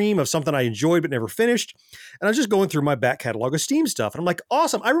Twitch stream of something I enjoyed but never finished. And I was just going through my back catalog of Steam stuff. And I'm like,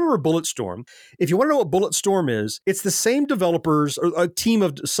 awesome. I remember Bulletstorm. If you want to know what Bulletstorm is, it's the same developers, or a team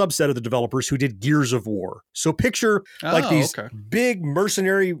of subset of the developers who did Gears of War. So picture like these big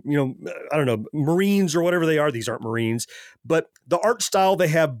mercenary, I don't know, Marines or whatever they are. These aren't Marines, but the art style, they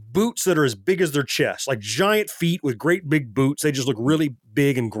have boots that are as big as their chest, like giant feet with great big boots. They just look really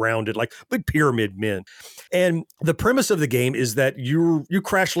big and grounded, like big pyramid men. And the premise of the game is that you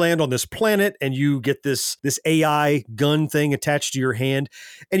crash land on this planet and you get this AI gun thing attached to your hand,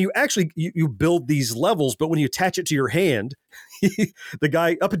 and you actually you build these levels, but when you attach it to your hand, the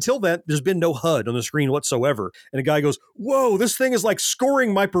guy, up until then, there's been no HUD on the screen whatsoever. And the guy goes, whoa, this thing is like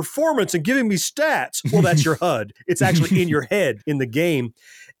scoring my performance and giving me stats. Well, that's your HUD. It's actually in your head in the game.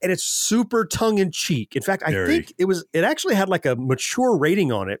 And it's super tongue-in-cheek. In fact, I think it actually had like a mature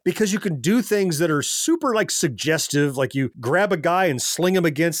rating on it, because you can do things that are super like suggestive, like you grab a guy and sling him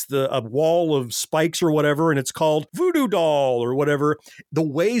against a wall of spikes or whatever, and it's called Voodoo Doll or whatever. The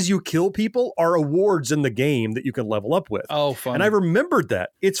ways you kill people are awards in the game that you can level up with. Oh, fun. And I remembered that.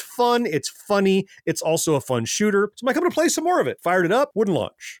 It's fun. It's funny. It's also a fun shooter. So I'm like, I'm going to play some more of it. Fired it up. Wouldn't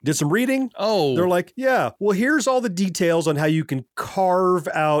launch. Did some reading. Oh. They're like, yeah, well, here's all the details on how you can carve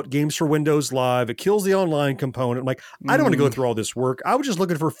out Games for Windows Live. It kills the online component. I'm like, I don't want to go through all this work. I was just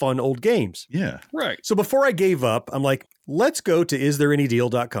looking for fun old games. Yeah. Right. So before I gave up, I'm like, let's go to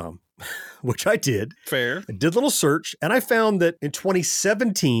isthereanydeal.com. Which I did. Fair. I did a little search, and I found that in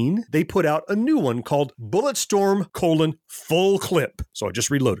 2017, they put out a new one called Bulletstorm: Full Clip. So I just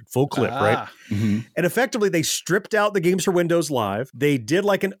reloaded. Full Clip, right? And effectively, they stripped out the Games for Windows Live. They did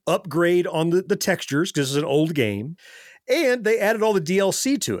like an upgrade on the textures, because it's an old game. And they added all the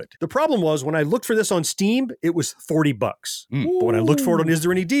DLC to it. The problem was, when I looked for this on Steam, it was $40. But when I looked for it on Is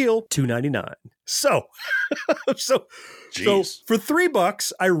There Any Deal, $2.99. So for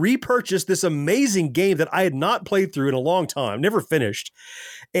 $3, I repurchased this amazing game that I had not played through in a long time, never finished.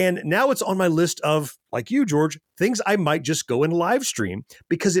 And now it's on my list of, like you, George, things I might just go and live stream,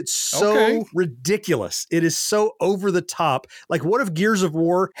 because it's so ridiculous. It is so over the top. Like, what if Gears of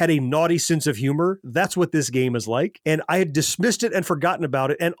War had a naughty sense of humor? That's what this game is like. And I had dismissed it and forgotten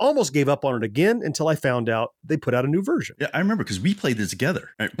about it and almost gave up on it again until I found out they put out a new version. Yeah, I remember, because we played it together.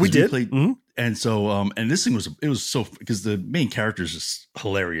 Right? We did. And so, and this thing was so, because the main character is just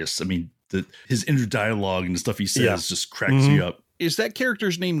hilarious. I mean, his inner dialogue and the stuff he says just cracks you up. Is that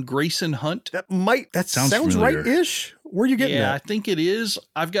character's name Grayson Hunt? That sounds right-ish. Where are you getting that? I think it is.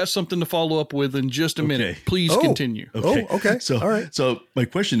 I've got something to follow up with in just a minute. Please continue. Okay. So, all right. So my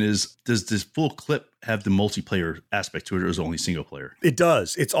question is, does this full clip have the multiplayer aspect to it, or is it only single player? It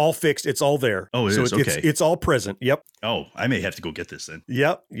does. It's all fixed. It's all there. Oh, it is? Okay. It's all present. Yep. Oh, I may have to go get this then.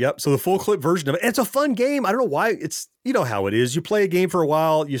 Yep. So the full clip version of it. It's a fun game. I don't know why. It's, you know how it is. You play a game for a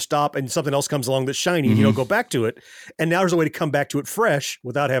while, you stop, and something else comes along that's shiny, and you don't go back to it. And now there's a way to come back to it fresh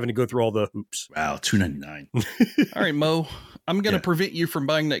without having to go through all the hoops. Wow, $2.99. All right, Mo, I'm going to prevent you from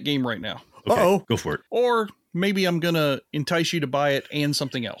buying that game right now. Okay, go for it. Or maybe I'm going to entice you to buy it and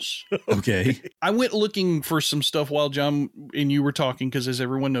something else. Okay. I went looking for some stuff while John and you were talking, because as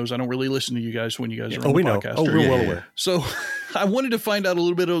everyone knows, I don't really listen to you guys when you guys are on the podcast. Oh, we're well aware. So I wanted to find out a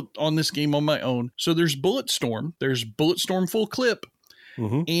little bit on this game on my own. So there's Bulletstorm. There's Bulletstorm Full Clip.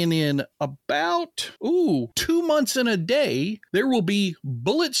 Mm-hmm. And in about 2 months and a day, there will be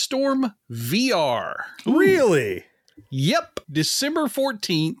Bulletstorm VR. Really? Yep. December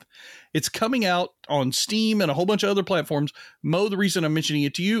 14th. It's coming out on Steam and a whole bunch of other platforms. Mo, the reason I'm mentioning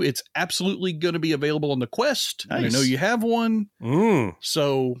it to you, it's absolutely going to be available on the Quest. Nice. I know you have one.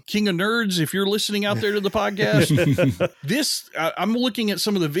 So, King of Nerds, if you're listening out there to the podcast, I'm looking at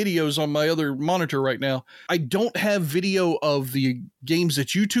some of the videos on my other monitor right now. I don't have video of the games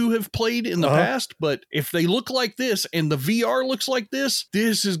that you two have played in the past, but if they look like this and the VR looks like this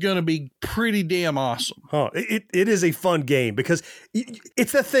is going to be pretty damn awesome. It is a fun game because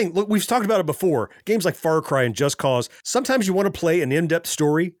it's that thing. Look, we've talked about it before. Games like Far Cry and Just Cause, sometimes you want to play an in-depth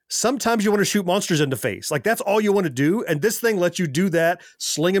story. Sometimes you want to shoot monsters in the face. Like, that's all you want to do. And this thing lets you do that,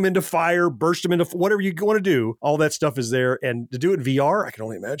 sling them into fire, burst them into whatever you want to do. All that stuff is there. And to do it in VR, I can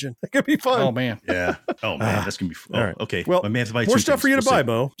only imagine. It could be fun. Oh, man. Yeah. Oh, man. That's going to be fun. All right. Okay. Well, I may have to buy more stuff for you to buy,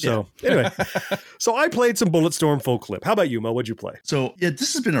 Mo. Yeah. So, anyway. So, I played some Bulletstorm Full Clip. How about you, Mo? What'd you play? So, yeah,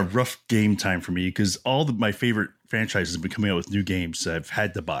 this has been a rough game time for me because my favorite franchises have been coming out with new games that I've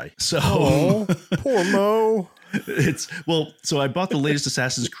had to buy. So, poor Mo. So I bought the latest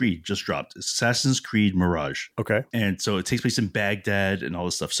Assassin's Creed, just dropped. It's Assassin's Creed Mirage. Okay. And so it takes place in Baghdad and all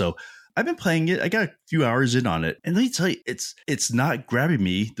this stuff. So I've been playing it. I got a few hours in on it. And let me tell you, it's not grabbing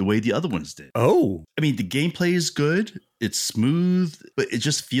me the way the other ones did. Oh. I mean, the gameplay is good. It's smooth, but it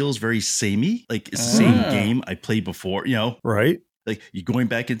just feels very samey. Like it's the same game I played before, Right. Like you're going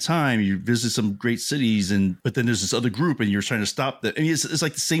back in time, you visit some great cities, but then there's this other group, and you're trying to stop that. I mean, it's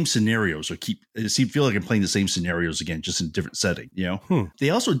like the same scenarios, feel like I'm playing the same scenarios again, just in a different setting.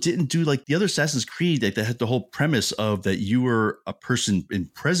 They also didn't do like the other Assassin's Creed that had the whole premise of that you were a person in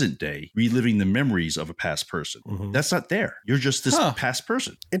present day reliving the memories of a past person. Mm-hmm. That's not there. You're just this past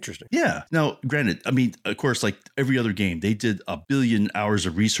person. Interesting. Yeah. Now, granted, I mean, of course, like every other game, they did 1 billion hours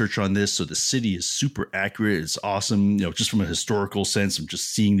of research on this, so the city is super accurate. It's awesome. Just from a historical sense of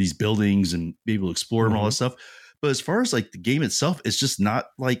just seeing these buildings and be able to explore them and all that stuff. But as far as like the game itself, it's just not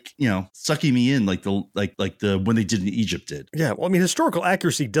like, sucking me in like the when they did in Egypt did. Yeah. Well, I mean, historical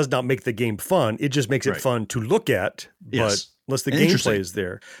accuracy does not make the game fun. It just makes it fun to look at. But unless the gameplay is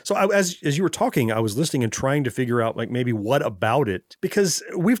there. So as you were talking, I was listening and trying to figure out like maybe what about it, because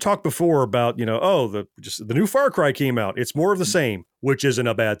we've talked before about, the new Far Cry came out. It's more of the same, which isn't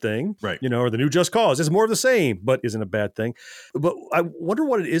a bad thing. Right. Or the new Just Cause is more of the same, but isn't a bad thing. But I wonder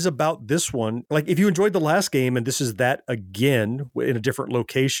what it is about this one. Like if you enjoyed the last game and this is that again in a different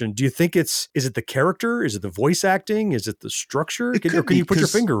location, do you think is it the character? Is it the voice acting? Is it the structure? Can you put your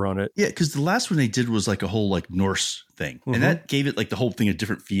finger on it? Yeah. Because the last one they did was like a whole like Norse thing. Mm-hmm. And that gave it like the whole thing a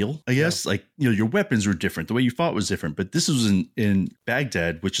different feel, I guess. Like, your weapons were different. The way you fought was different. But this was in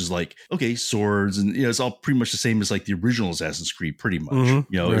Baghdad, which is like, okay, swords and it's all pretty much the same as like the original Assassin's Creed, pretty much.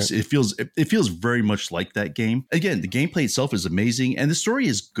 Mm-hmm. Right. It feels very much like that game. Again, the gameplay itself is amazing and the story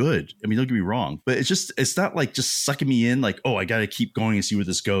is good. I mean, don't get me wrong, but it's not like just sucking me in like, oh, I got to keep going and see where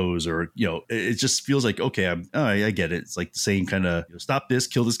this goes, or it just feels like, okay, I get it. It's like the same kind of stop this,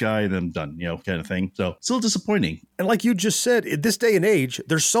 kill this guy, and then I'm done, kind of thing. So still disappointing. And like you just said, in this day and age,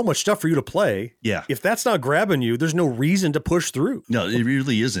 there's so much stuff for you to play. Yeah. If that's not grabbing you, there's no reason to push through. No, it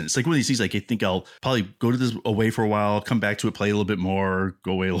really isn't. It's like one of these things, like I think I'll probably go to this away for a while, come back to it, play a little bit more,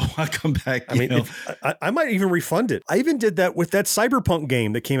 go away a little while, come back. I mean, I might even refund it. I even did that with that Cyberpunk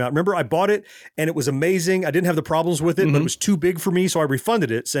game that came out. Remember, I bought it and it was amazing. I didn't have the problems with it, but it was too big for me. So I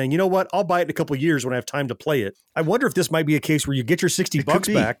refunded it saying, you know what? I'll buy it in a couple of years when I have time to play it. I wonder if this might be a case where you get your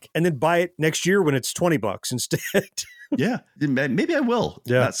 $60 back and then buy it next year when it's $20 instead. Yeah, maybe I will.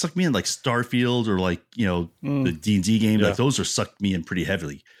 Yeah, that sucked me in like Starfield or like the D&D game. Like those are sucked me in pretty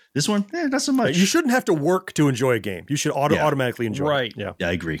heavily. This one, not so much. You shouldn't have to work to enjoy a game. You should automatically enjoy it. Yeah,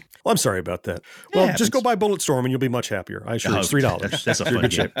 I agree. Well, I'm sorry about that. Well, just go buy Bulletstorm and you'll be much happier. I assure you, it's $3. That's a fun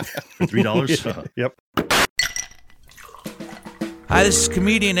game. For $3? Yep. Hi, this is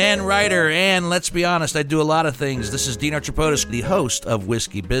comedian and writer, and let's be honest, I do a lot of things. This is Dean Archipotis, the host of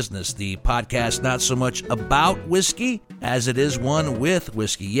Whiskey Business, the podcast not so much about whiskey as it is one with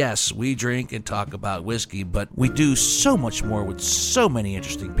whiskey. Yes, we drink and talk about whiskey, but we do so much more with so many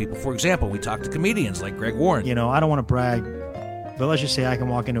interesting people. For example, we talk to comedians like Greg Warren. I don't want to brag, but let's just say I can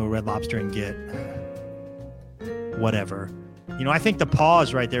walk into a Red Lobster and get whatever. You know, I think the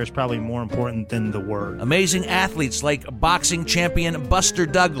pause right there is probably more important than the word. Amazing athletes like boxing champion Buster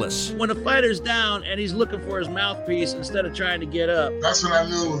Douglas. When a fighter's down and he's looking for his mouthpiece instead of trying to get up. That's when I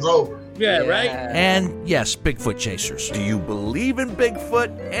knew it was over. Yeah, right? And yes, Bigfoot chasers. Do you believe in Bigfoot?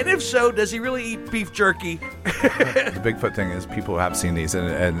 And if so, does he really eat beef jerky? The Bigfoot thing is people have seen these,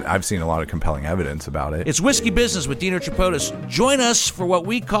 and I've seen a lot of compelling evidence about it. It's Whiskey Business with Dino Tripodis. Join us for what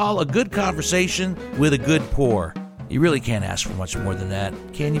we call a good conversation with a good pour. You really can't ask for much more than that,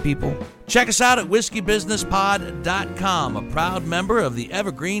 can you, people? Check us out at whiskeybusinesspod.com, a proud member of the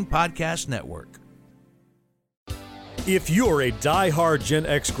Evergreen Podcast Network. If you're a die-hard Gen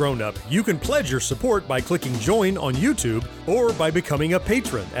X grown-up, you can pledge your support by clicking join on YouTube or by becoming a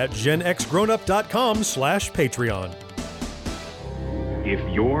patron at genxgrownup.com/Patreon.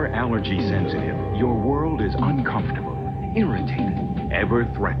 If you're allergy sensitive, your world is uncomfortable, irritated, ever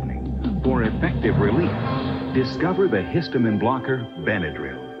threatening. For effective relief, discover the histamine blocker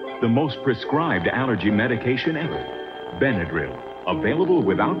Benadryl, the most prescribed allergy medication ever. Benadryl, available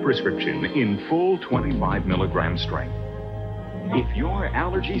without prescription in full 25 milligram strength. If you're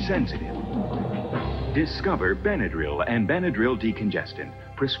allergy sensitive, discover Benadryl and Benadryl decongestant,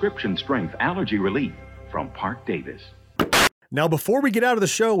 prescription strength allergy relief from Park Davis. Now, before we get out of the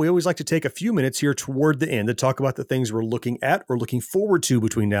show, we always like to take a few minutes here toward the end to talk about the things we're looking at or looking forward to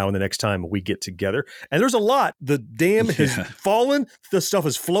between now and the next time we get together. And there's a lot. The dam has fallen. The stuff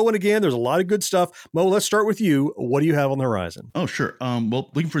is flowing again. There's a lot of good stuff. Mo, let's start with you. What do you have on the horizon? Oh, sure.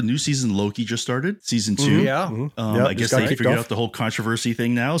 Well, looking for a new season. Loki just started, season 2. Mm-hmm. Yeah. Mm-hmm. I guess they figured out the whole controversy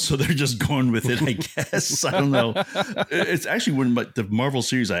thing now, so they're just going with it, I guess. I don't know. It's actually one of the Marvel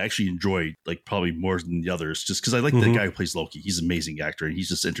series I actually enjoy, like probably more than the others, just because I like the guy who plays Loki. He's an amazing actor, and he's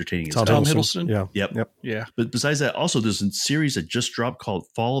just entertaining. Tom Hiddleston. Yeah. Yep. Yeah. But besides that, also there's a series that just dropped called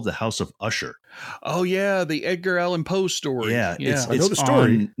Fall of the House of Usher. Oh yeah, the Edgar Allan Poe story. Yeah. Yeah. It's the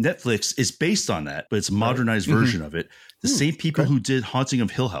story. On Netflix. It's based on that, but it's a modernized version of it. The same people who did Haunting of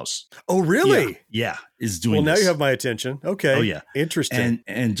Hill House. Oh, really? Yeah, is doing. Well, this. now you have my attention. Okay. Oh yeah, interesting.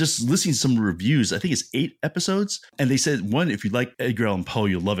 And just listening to some reviews, I think it's 8 episodes, and they said one, if you like Edgar Allan Poe,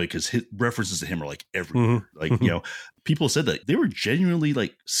 you'll love it because his references to him are like everywhere. Like people said that they were genuinely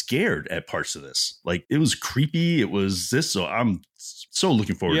like scared at parts of this. Like it was creepy. It was this. So I'm so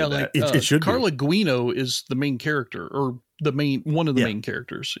looking forward to that. It should. Carla Guino is the main character, or one of the main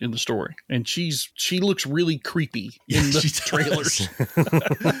characters in the story, and she looks really creepy in the trailers.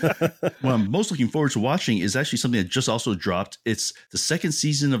 What I'm most looking forward to watching is actually something that just also dropped. It's the second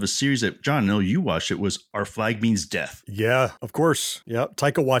season of a series that, John, I know you watched. It was Our Flag Means Death. Yeah, of course. Yep.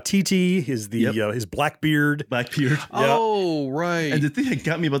 Taika Waititi is the his Blackbeard. Oh, right. And the thing that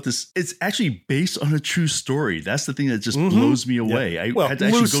got me about this, it's actually based on a true story. That's the thing that just blows me away. I had to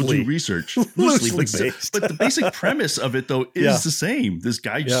actually go do research. Loosely based. But the basic premise of it, though, is the same. This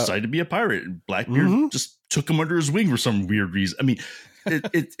guy decided to be a pirate, and Blackbeard just took him under his wing for some weird reason. I mean,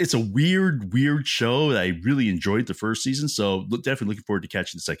 it's a weird show that I really enjoyed the first season, so definitely looking forward to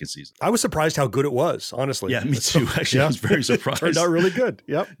catching the second season. I was surprised how good it was, honestly. Yeah, me too. Actually, I was very surprised. Turned out really good.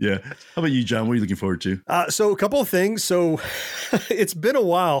 Yep. Yeah. How about you, John? What are you looking forward to? So a couple of things. So it's been a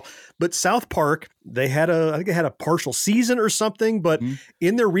while, but South Park, I think they had a partial season or something, but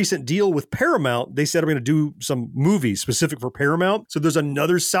in their recent deal with Paramount, they said, I'm going to do some movies specific for Paramount. So there's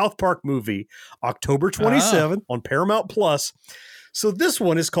another South Park movie, October 27th on Paramount Plus. So this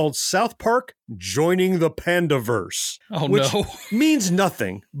one is called South Park Joining the Pandaverse, which means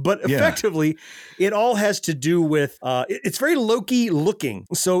nothing, but effectively it all has to do with, it's very Loki looking.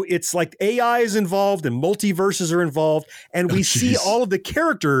 So it's like AI is involved and multiverses are involved, and we see all of the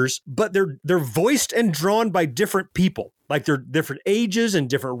characters, but they're voiced and drawn by different people. Like they're different ages and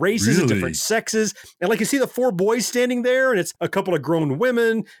different races and different sexes. And like you see the 4 boys standing there, and it's a couple of grown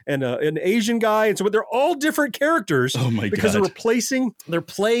women and an Asian guy. And so, but they're all different characters. Oh my God. Because they're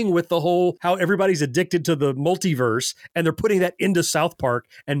playing with the whole, how everybody's addicted to the multiverse, and they're putting that into South Park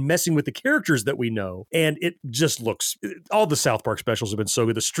and messing with the characters that we know. And it just looks, all the South Park specials have been so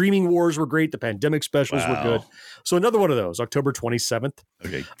good. The streaming wars were great. The pandemic specials were good. So another one of those, October 27th.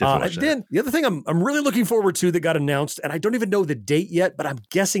 Okay. And then the other thing I'm really looking forward to that got announced, and I don't even know the date yet, but I'm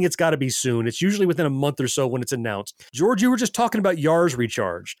guessing it's got to be soon. It's usually within a month or so when it's announced. George, you were just talking about Yars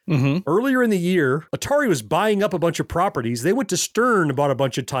Recharged. Earlier in the year, Atari was buying up a bunch of properties. They went to Stern and bought a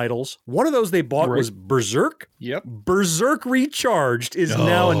bunch of titles. One of those they bought was Berserk. Yep. Berserk Recharged is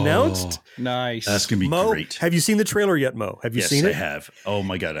now announced. Nice. That's going to be great. Have you seen the trailer yet, Mo? Have you seen it? Yes, I have. Oh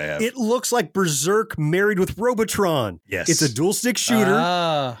my God, I have. It looks like Berserk married with Robotron. Yes. It's a dual stick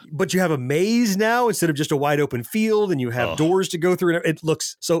shooter, but you have a maze now instead of just a wide open field, and you have doors to go through. And it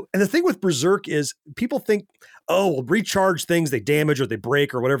looks so. And the thing with Berserk is people think, we'll recharge things they damage or they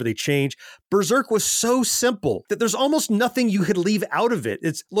break or whatever they change. Berserk was so simple that there's almost nothing you could leave out of it.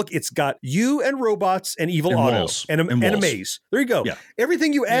 It's got you and robots and evil autos and a maze. There you go. Yeah.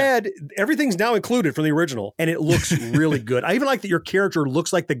 Everything you add, everything's now included from the original, and it looks really good. I even like that your character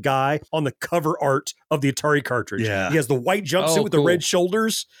looks like the guy on the cover art of the Atari cartridge. Yeah. He has the white jumpsuit with the red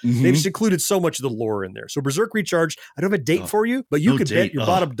shoulders. Mm-hmm. They've just included so much of the lore in there. So Berserk Recharged, I don't have a date for you, but you could bet your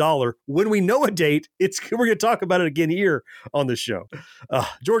bottom dollar when we know a date, we're going to talk about it again here on the show.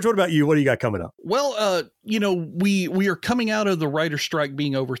 George, what about you? What do you got coming up? Well, we are coming out of the writer's strike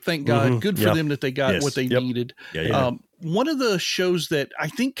being over. Thank God. Mm-hmm. Good for them that they got what they needed. Yeah. One of the shows that I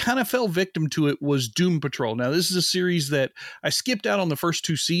think kind of fell victim to it was Doom Patrol. Now, this is a series that I skipped out on the first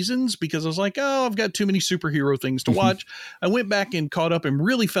 2 seasons because I was like, I've got too many superhero things to watch. I went back and caught up and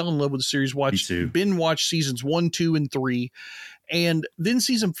really fell in love with the series. Watched seasons 1, 2, and 3. And then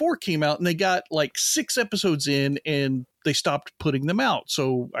season 4 came out and they got like 6 episodes in and they stopped putting them out.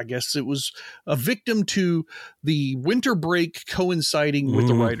 So I guess it was a victim to the winter break coinciding with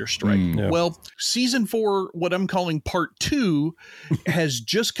the writer's strike. Well, season 4, what I'm calling part 2, has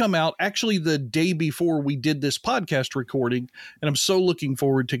just come out actually the day before we did this podcast recording. And I'm so looking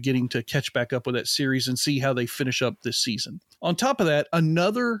forward to getting to catch back up with that series and see how they finish up this season. On top of that,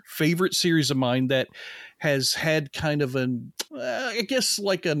 another favorite series of mine that has had kind of an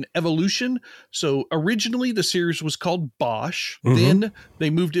evolution. So originally the series was called Bosch. Mm-hmm. Then they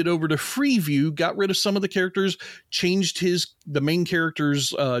moved it over to Freeview, got rid of some of the characters, changed the main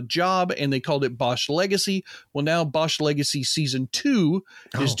character's job, and they called it Bosch Legacy. Well, now Bosch Legacy season 2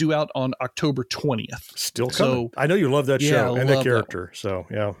 is due out on October 20th. Still coming. So, I know you love that show and the character. So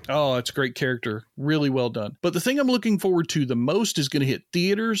yeah. Oh, it's a great character. Really well done. But the thing I'm looking forward to the most is going to hit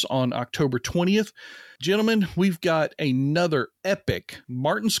theaters on October 20th. Gentlemen, we've got another epic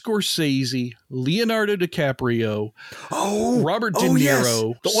Martin Scorsese, Leonardo DiCaprio, Robert De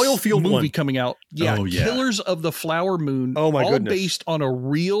Niro, the oil field movie one coming out. Yeah, Killers of the Flower Moon. Oh my goodness. Based on a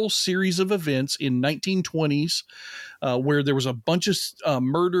real series of events in 1920s, where there was a bunch of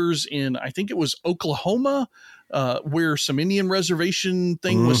murders in, I think it was Oklahoma, where some Indian reservation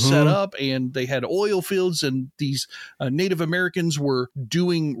thing was set up, and they had oil fields, and these Native Americans were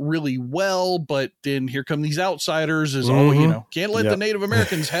doing really well, but then here come these outsiders can't let the Native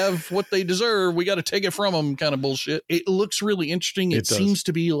Americans have what they deserve. We got to take it from them kind of bullshit. It looks really interesting. It seems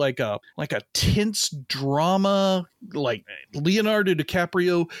to be like a tense drama, like Leonardo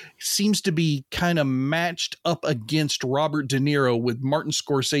DiCaprio seems to be kind of matched up against Robert De Niro with Martin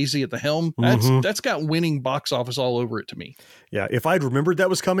Scorsese at the helm. That's got winning box office all over it to me. Yeah, if I'd remembered that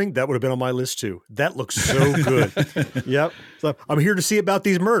was coming, that would have been on my list too. That looks so good. Yep. So I'm here to see about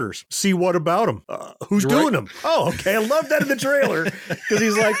these murders. See what about them? Who's doing them? Oh, okay. I love that in the trailer because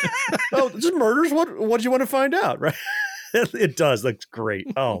he's like, just murders. What do you want to find out? Right. It does. Looks great.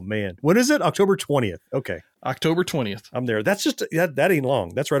 Oh man. When is it? October 20th. Okay. October 20th. I'm there. That's just, that ain't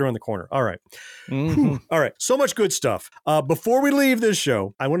long. That's right around the corner. All right. All right. So much good stuff. Before we leave this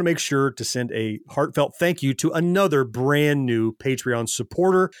show, I want to make sure to send a heartfelt thank you to another brand new Patreon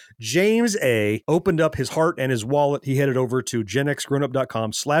supporter. James A. opened up his heart and his wallet. He headed over to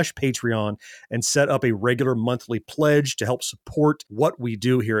genxgrownup.com/Patreon and set up a regular monthly pledge to help support what we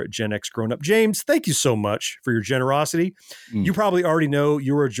do here at Gen X Grown Up. James, thank you so much for your generosity. You probably already know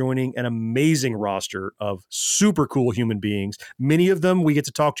you are joining an amazing roster of super cool human beings. Many of them we get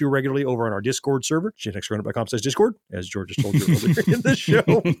to talk to regularly over on our Discord server, genxgrownup.com/Discord, as George just told you earlier in the show.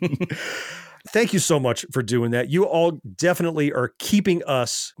 Thank you so much for doing that. You all definitely are keeping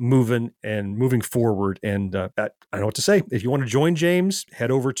us moving and moving forward. And I don't know what to say. If you want to join James,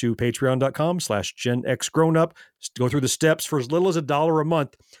 head over to patreon.com/genxgrownup. Go through the steps for as little as $1 a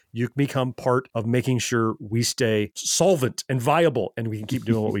month. You can become part of making sure we stay solvent and viable and we can keep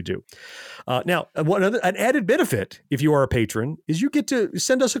doing what we do. Now, an added benefit, if you are a patron, is you get to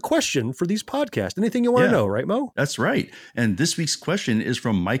send us a question for these podcasts. Anything you want to know, right, Mo? That's right. And this week's question is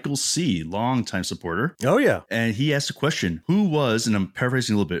from Michael C., longtime supporter. Oh, yeah. And he asked a question, who was, and I'm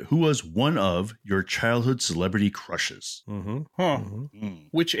paraphrasing a little bit, who was one of your childhood celebrity crushes?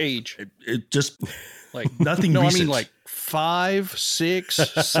 Which age? It just... Like nothing recent. I mean like 5, 6,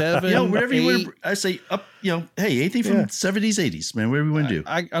 7, whatever 8. you want to, I say up, hey, anything from 70s, 80s, man, whatever you want to do.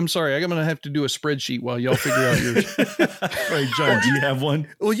 I'm sorry. I'm going to have to do a spreadsheet while y'all figure out yours. All right, John, do you have one?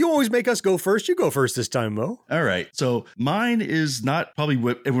 Well, you always make us go first. You go first this time, Mo. All right. So mine is not probably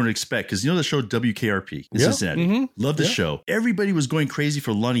what everyone would expect because you know the show WKRP in Cincinnati. Love the show. Everybody was going crazy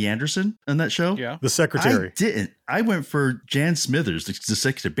for Lonnie Anderson on that show. Yeah. The secretary. I didn't. I went for Jan Smithers, the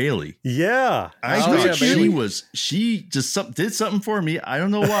Secretary Bailey. Yeah. I thought she just did something for me. I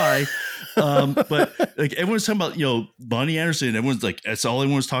don't know why, But like everyone's talking about, Bonnie Anderson. Everyone's like, that's all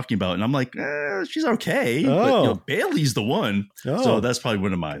everyone's talking about. And I'm like, she's okay. Oh. But, Bailey's the one. Oh. So that's probably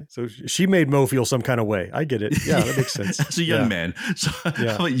one of mine. So she made Mo feel some kind of way. I get it. Yeah, that makes sense. As a young man. So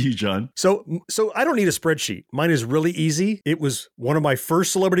how about you, John? So I don't need a spreadsheet. Mine is really easy. It was one of my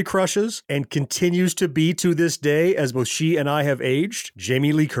first celebrity crushes and continues to be to this day as both she and I have aged.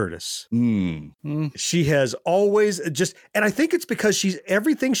 Jamie Lee Curtis. She has always and I think it's because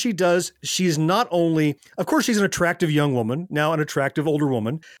everything she does, she's not only, of course, she's an attractive young woman, now an attractive older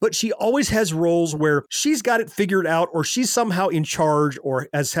woman, but she always has roles where she's got it figured out, or she's somehow in charge, or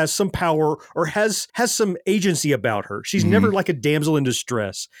has some power, or has some agency about her. She's never like a damsel in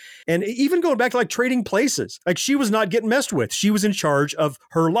distress. And even going back to like Trading Places, like she was not getting messed with. She was in charge of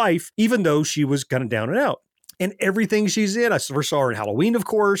her life, even though she was kind of down and out. And everything she's in, I first saw her in Halloween, of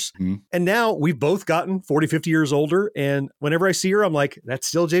course. And now we've both gotten 40, 50 years older. And whenever I see her, I'm like, that's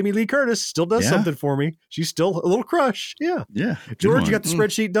still Jamie Lee Curtis. Still does something for me. She's still a little crush. Yeah. Yeah. George, you got the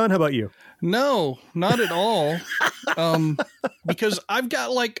spreadsheet done? How about you? No, not at all. Because I've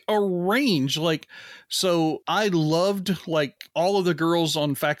got like a range. So I loved like all of the girls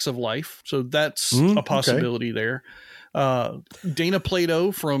on Facts of Life. So that's a possibility there. Dana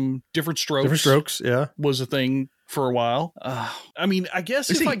Plato from Different Strokes. Yeah, was a thing for a while. I mean, I guess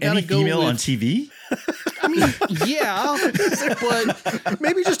if I gotta go female on TV, I mean, yeah, but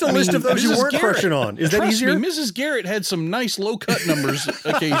maybe just a list of those you weren't crushing on. Is that easier? Me, Mrs. Garrett had some nice low cut numbers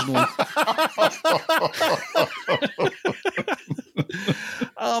occasionally.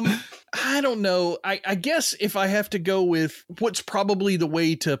 I don't know. I guess if I have to go with what's probably the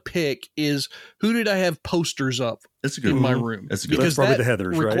way to pick is who did I have posters up That's a good in one. my room? That's a good because one. That's that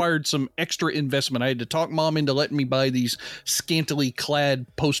probably the Heathers, required some extra investment. I had to talk mom into letting me buy these scantily clad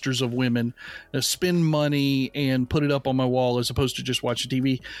posters of women, spend money and put it up on my wall as opposed to just watch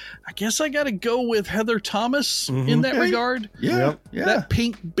TV. I guess I got to go with Heather Thomas in that regard. Yeah. That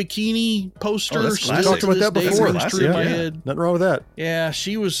pink bikini poster. Oh, that's we talked about that before. In my head. Nothing wrong with that. Yeah,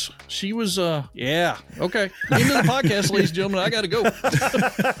 she was yeah. Okay. Into the podcast, ladies and gentlemen. I got to go.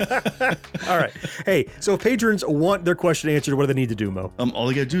 All right. Hey, so if patrons want their question answered, what do they need to do, Mo?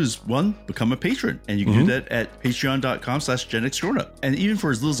 All you got to do is become a patron, and you can do that at patreon.com/GenXGrownup. And even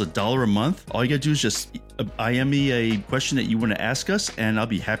for as little as $1 a month, all you got to do is just IM me a question that you want to ask us, and I'll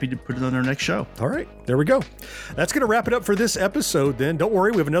be happy to put it on our next show. All right. There we go. That's going to wrap it up for this episode then. Don't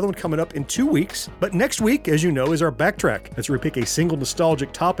worry, we have another one coming up in 2 weeks. But next week, as you know, is our backtrack. That's where we pick a single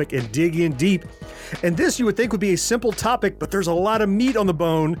nostalgic topic and dig in deep. And this you would think would be a simple topic, but there's a lot of meat on the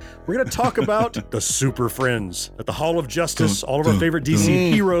bone. We're going to talk about the Super Friends at the Hall of Justice, all of our favorite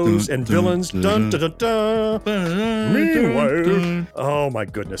DC heroes and villains. Dun, dun, dun, dun. Meanwhile, oh my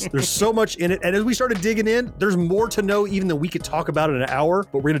goodness, there's so much in it. And as we started digging in, there's more to know even than we could talk about in an hour,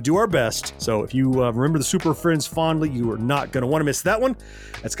 but we're going to do our best. So if you remember the Super Friends fondly, you are not going to want to miss that one.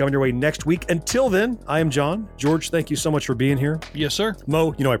 That's coming your way next week. Until then, I am John. George, thank you so much for being here. Yes, sir.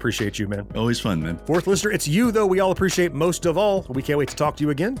 Mo, I appreciate you, man. Always fun, man. Fourth listener, it's you, though, we all appreciate most of all. We can't wait to talk to you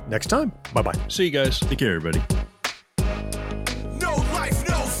again next time. Bye-bye. See you guys. Take care, everybody. No life,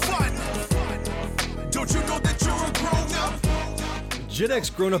 no fun. Don't you know that you're a grown-up? Gen X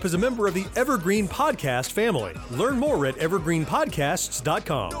Grown Up is a member of the Evergreen Podcast family. Learn more at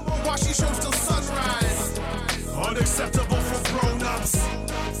evergreenpodcasts.com. Watching shows till sunrise. Unacceptable for grown-ups.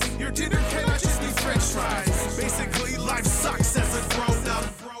 Your dinner cannot just be french fries. Basically, life sucks as a grown-up.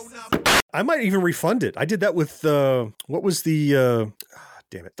 I might even refund it. I did that with, what was the,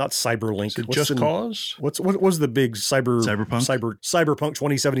 damn it, not Cyberlink. What's Just Cause? What was the big Cyberpunk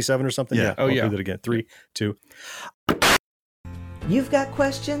 2077 or something? Yeah. I'll do that again. 3, 2. You've got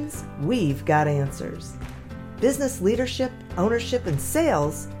questions, we've got answers. Business leadership, ownership, and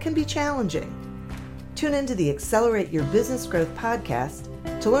sales can be challenging. Tune into the Accelerate Your Business Growth podcast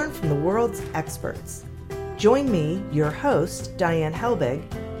to learn from the world's experts. Join me, your host, Diane Helbig,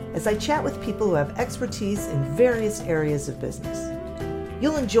 as I chat with people who have expertise in various areas of business.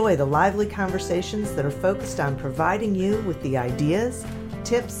 You'll enjoy the lively conversations that are focused on providing you with the ideas,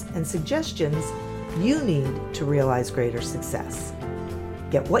 tips, and suggestions you need to realize greater success.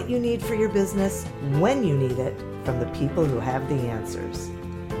 Get what you need for your business when you need it from the people who have the answers.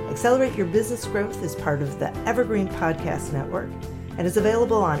 Accelerate Your Business Growth is part of the Evergreen Podcast Network and is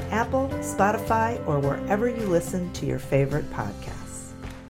available on Apple, Spotify, or wherever you listen to your favorite podcast.